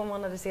igår, 2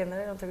 månader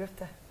senare de tog upp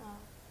det.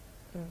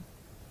 Ja.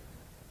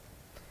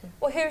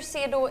 Och hur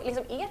ser då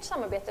liksom ert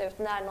samarbete ut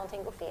när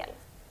någonting går fel?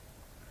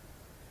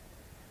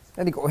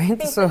 Ja, det går ju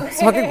inte så.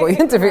 Saker går ju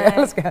inte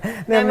fel.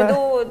 Nej, men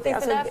då... Det är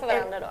inte där för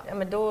varandra då? Ja,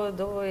 men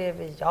då är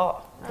vi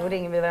Då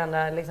ringer vi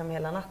varandra liksom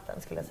hela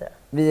natten skulle jag säga.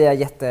 Vi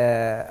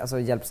är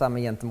hjälpsamma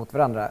gentemot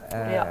varandra.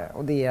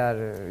 Och det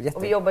är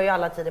Och vi jobbar ju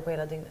alla tider på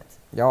hela dygnet.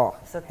 Ja,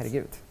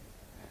 herregud.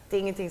 Det är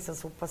ingenting som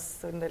sopas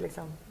under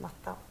liksom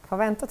mattan. Får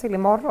vänta till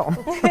imorgon.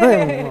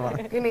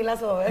 Gunilla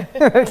sover.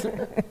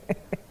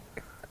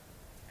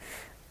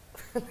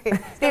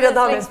 Det är då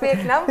Daniels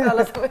smeknamn för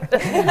alla som är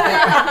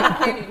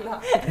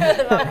Gunilla.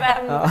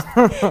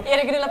 Är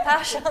det Gunilla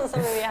Persson som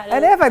är här?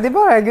 Nej, det är faktiskt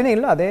bara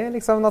Gunilla. Det är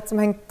liksom något som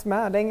hängt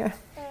med länge.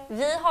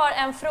 Vi har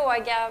en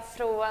fråga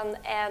från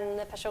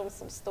en person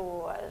som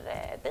står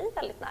dig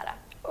väldigt nära.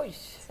 Oj.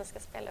 Som ska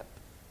spela upp.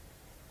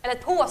 Eller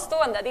ett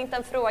påstående, det är inte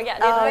en fråga.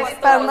 Det är ett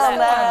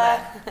spännande.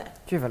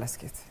 Gud vad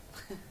läskigt.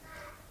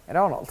 Är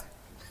det Arnold?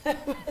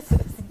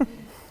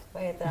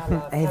 Vad heter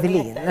alla?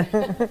 Evelin.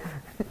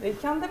 Det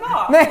kan det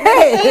vara.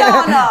 Nej!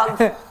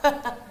 Arnold!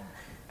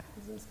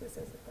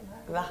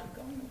 Va?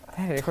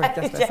 Det här är det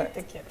sjukaste jag sett.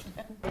 Jättekul.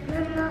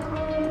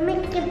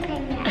 Mycket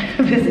pengar.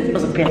 Precis,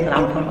 och så petar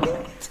han på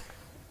oss.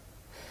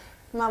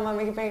 Mamma har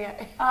mycket pengar.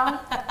 Ja.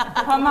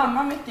 Har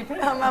mamma mycket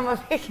pengar? Ja, mamma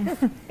mycket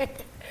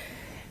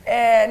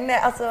pengar. Nej,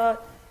 alltså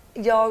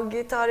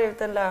jag tar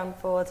ut en lön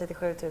på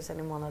 37 000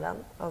 i månaden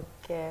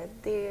och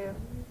det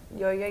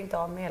gör jag inte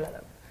av med hela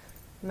den.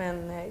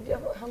 Men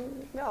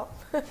ja,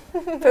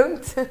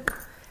 punkt.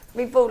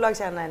 Mitt bolag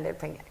tjänar en del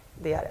pengar.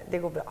 Det gör det. Det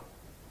går bra.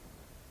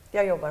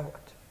 Jag jobbar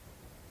hårt.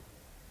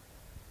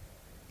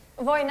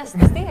 Vad är nästa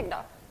steg då?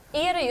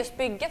 Är det just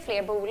bygga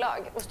fler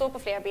bolag och stå på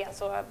fler ben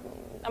så,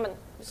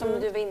 som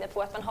du var inne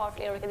på, att man har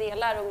flera olika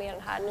delar och med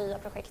det här nya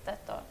projektet?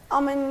 Och...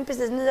 Ja men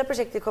precis, nya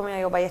projektet kommer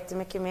jag jobba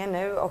jättemycket med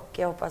nu och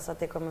jag hoppas att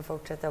det kommer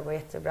fortsätta att gå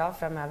jättebra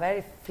framöver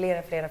i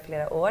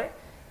flera år.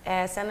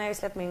 Sen har jag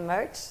släppt min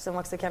merch som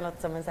också kan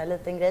låta som en så här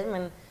liten grej,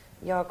 men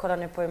jag kollar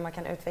nu på hur man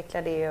kan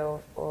utveckla det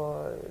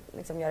och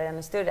liksom göra det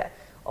ännu större.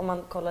 Om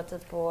man kollar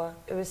typ på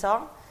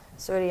USA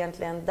så är det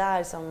egentligen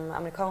där som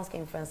amerikanska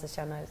influencers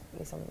tjänar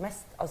liksom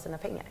mest av sina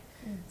pengar.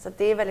 Så att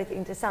det är väldigt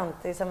intressant.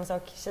 Det är samma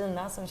sak i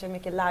Kina som kör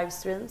mycket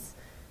livestreams.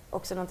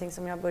 Också någonting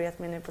som jag har börjat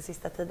med nu på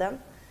sista tiden.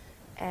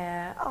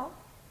 Ja,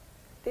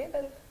 det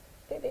är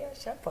det jag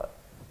kör på.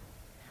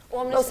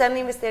 Och sen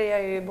investerar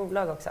jag ju i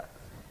bolag också.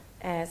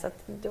 Så att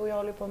du och jag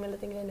håller på med en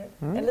liten grej nu.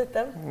 En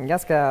liten.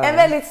 En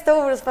väldigt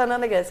stor och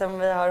spännande grej som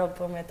vi har hållit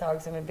på med ett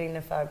tag som vi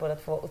brinner för båda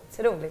två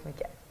otroligt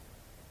mycket.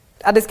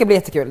 Ja, det ska bli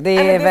jättekul. Det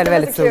är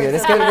väldigt stor grej.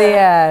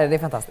 Det är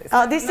fantastiskt.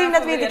 Ja, det är synd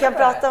att vi inte kan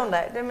prata om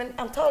det. Men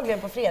antagligen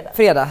på fredag.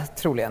 Fredag,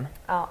 troligen.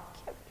 Ja.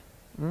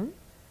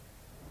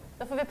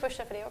 Då får vi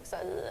pusha för det också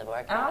i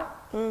våra kanaler.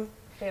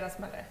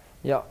 Fredagsmällare.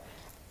 Ja.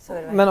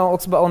 Men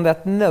också bara on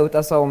that note,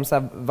 alltså om så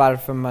här,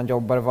 varför man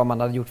jobbar och vad man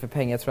har gjort för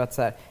pengar. Jag tror att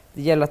så här,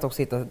 det gäller att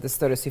också hitta det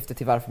större syftet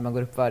till varför man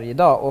går upp varje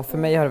dag. Och för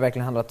mig har det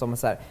verkligen handlat om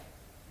så här,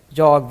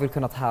 jag vill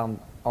kunna ta hand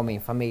om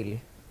min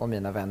familj och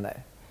mina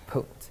vänner.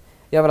 Punkt.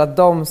 Jag vill att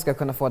de ska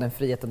kunna få den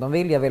friheten de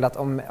vill. Jag vill att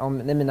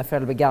när mina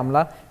föräldrar blir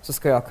gamla så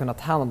ska jag kunna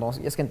ta hand om dem.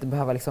 Jag ska inte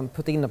behöva liksom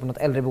putta in dem på något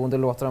äldreboende och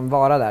låta dem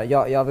vara där.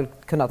 Jag vill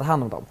kunna ta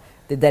hand om dem.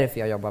 Det är därför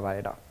jag jobbar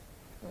varje dag.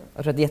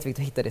 Jag tror att det är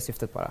jätteviktigt att hitta det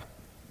syftet bara.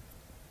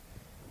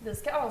 Vi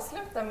ska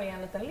avsluta med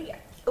en liten lek.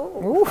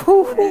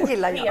 Det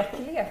gillar jag.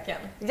 Pekleken.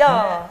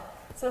 Ja.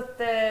 Så att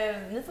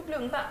ni får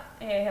blunda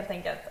helt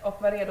enkelt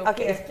och vara redo att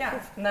peka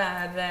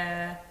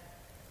när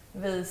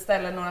vi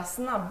ställer några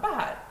snabba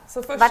här.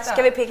 Så första... Vart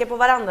ska vi peka på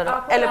varandra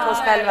då? Eller på oss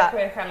själva? På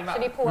er själva. Så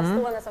det är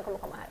påstående som kommer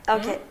komma här.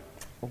 Okej.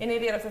 Är ni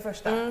redo för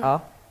första? Ja.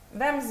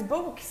 Vems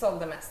bok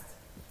sålde mest?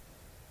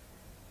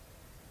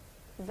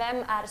 Vem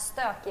är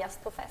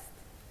stökigast på fest?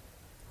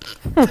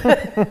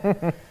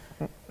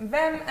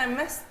 Vem är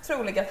mest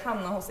trolig att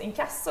hamna hos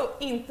inkasso?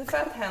 Inte för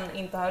att hen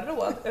inte har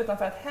råd, utan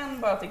för att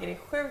hen bara tycker det är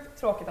sjukt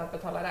tråkigt att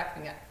betala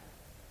räkningar.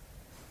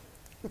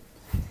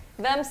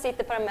 Vem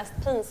sitter på den mest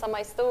pinsamma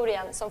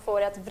historien som får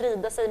det att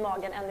vrida sig i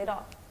magen än idag?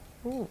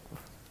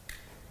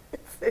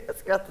 Jag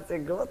skrattar så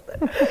jag gråter.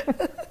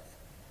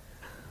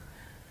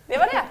 Det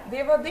var det.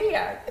 Det var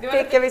det.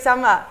 Pekar vi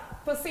samma?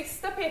 På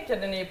sista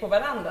pekade ni på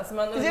varandra så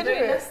man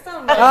undrar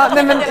nästan vad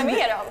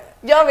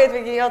jag vet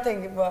vilken jag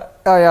tänker på.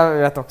 Ja, jag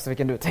vet också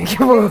vilken du tänker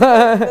på.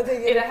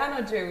 Är det här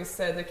någon juice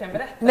du kan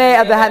berätta?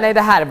 Nej, det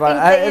här är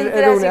bara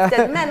inte det här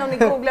syftet, men om ni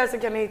googlar så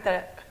kan ni hitta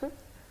det.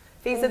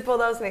 Finns ett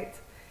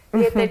poddavsnitt. Det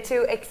heter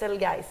 2XL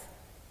Guys.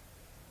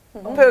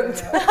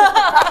 Punkt.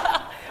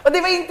 Och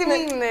det var inte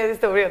min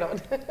historia då.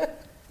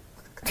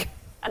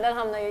 Ja, den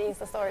hamnar ju i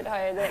Insta-story, det har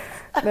jag ju direkt.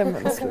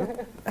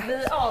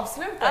 Vi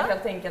avslutar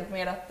helt enkelt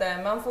med att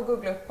man får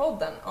googla upp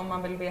podden om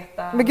man vill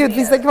veta. Men gud,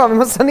 finns det kvar? Vi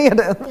måste ta ner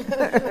den.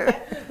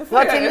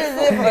 Vad till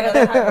 9 på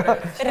den.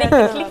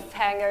 Riktig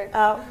cliffhanger.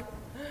 Ja.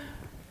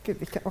 Gud,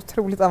 vilken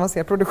otroligt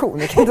avancerad produktion.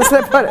 Vi kan inte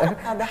släppa det.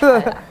 Ja, det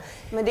här.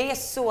 Men det är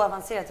så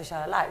avancerat att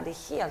köra live. Det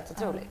är helt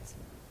otroligt.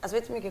 Alltså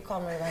vet du hur mycket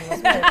kameror det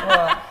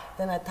var på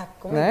den här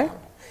tacomiddagen?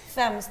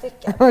 5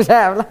 stycken.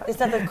 Jävlar. Vi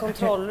satt ett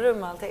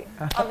kontrollrum och allting.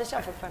 Ja, vi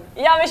kör fortfarande.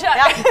 Ja, vi kör.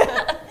 Ja.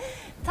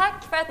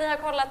 Tack för att ni har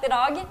kollat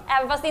idag.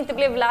 Även fast det inte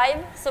blev live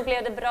så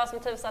blev det bra som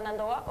tusan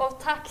ändå. Och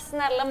tack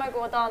snälla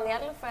Margot och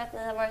Daniel för att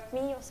ni har varit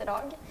med oss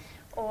idag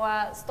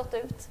och stått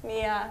ut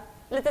med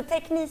lite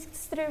tekniskt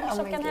strul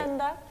som kan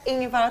hända.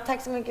 Ingen fara,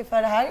 tack så mycket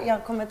för det här.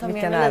 Jag kommer ta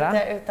med mig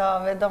lite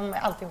utav dem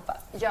alltihopa.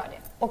 Gör det.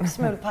 Och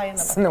smulpajen.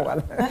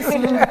 Snål.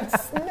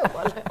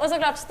 Snål. Och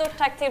såklart stort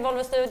tack till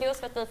Volvo Studios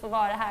för att vi får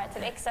vara här,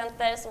 till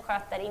X-Center som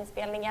sköter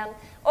inspelningen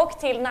och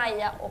till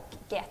Naja och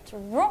Get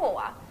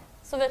Raw.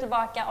 Så vi är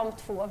tillbaka om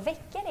 2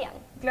 veckor igen.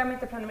 Glöm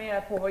inte att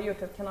prenumerera på vår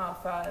YouTube-kanal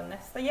för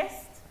nästa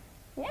gäst.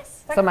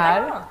 Yes. Som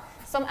är?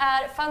 Som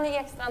är Fanny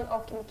Ekstrand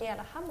och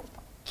Mikaela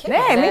Hamilton.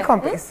 Nej, min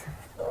kompis.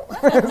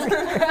 Tack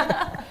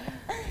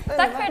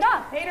för idag.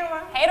 Hej då.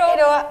 Hej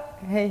då.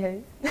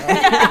 Hej.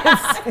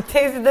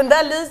 Den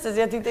där lyser så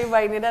jag tyckte ju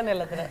bara in i den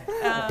hela tiden.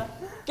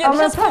 Gud, det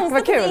känns konstigt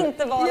att det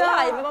inte var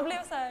live. Man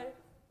blev så här...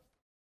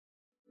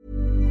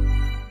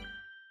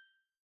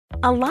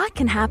 A lot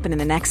can happen in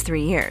the next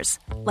 3 years.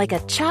 Like a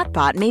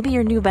chatbot may be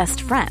your new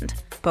best friend.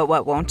 But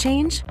what won't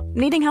change?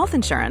 Needing health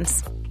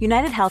insurance.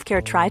 United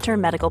Healthcare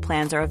Tri-Term Medical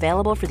Plans are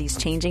available for these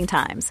changing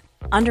times.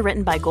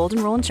 Underwritten by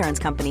Golden Rule Insurance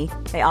Company,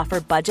 they offer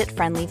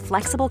budget-friendly,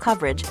 flexible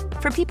coverage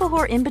for people who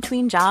are in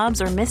between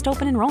jobs or missed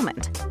open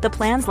enrollment. The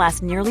plans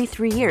last nearly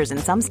 3 years in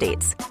some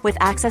states, with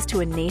access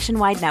to a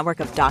nationwide network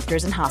of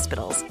doctors and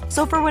hospitals.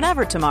 So for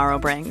whatever tomorrow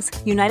brings,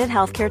 United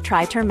Healthcare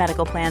Tri-Term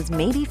Medical Plans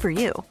may be for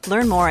you.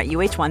 Learn more at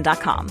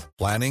uh1.com.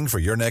 Planning for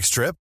your next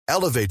trip?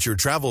 Elevate your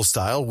travel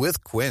style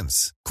with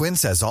Quince.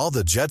 Quince has all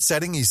the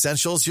jet-setting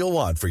essentials you'll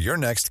want for your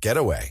next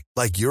getaway,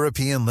 like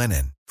European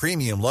linen,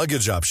 premium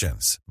luggage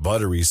options,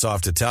 buttery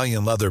soft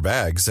Italian leather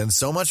bags, and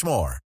so much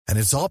more. And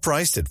it's all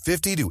priced at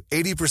 50 to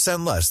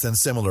 80% less than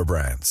similar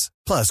brands.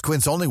 Plus,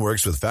 Quince only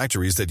works with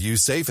factories that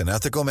use safe and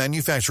ethical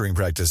manufacturing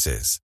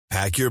practices.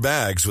 Pack your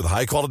bags with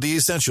high-quality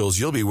essentials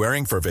you'll be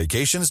wearing for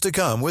vacations to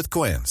come with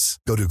Quince.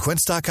 Go to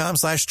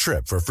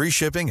quince.com/trip for free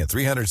shipping and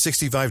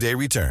 365-day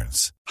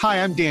returns.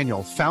 Hi, I'm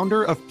Daniel,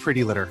 founder of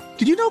Pretty Litter.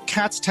 Did you know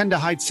cats tend to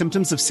hide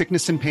symptoms of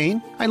sickness and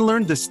pain? I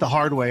learned this the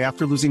hard way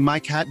after losing my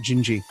cat,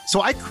 Gingy.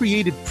 So I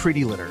created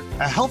Pretty Litter,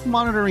 a health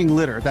monitoring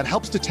litter that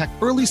helps detect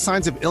early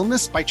signs of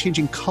illness by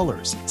changing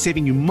colors,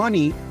 saving you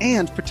money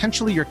and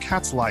potentially your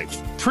cat's life.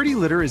 Pretty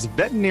Litter is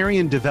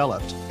veterinarian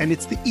developed, and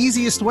it's the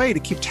easiest way to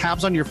keep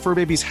tabs on your fur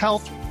baby's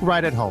health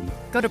right at home.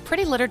 Go to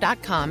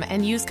prettylitter.com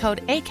and use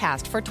code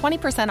ACAST for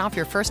 20% off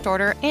your first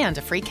order and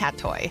a free cat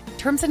toy.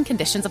 Terms and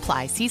conditions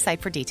apply. See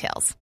site for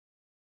details.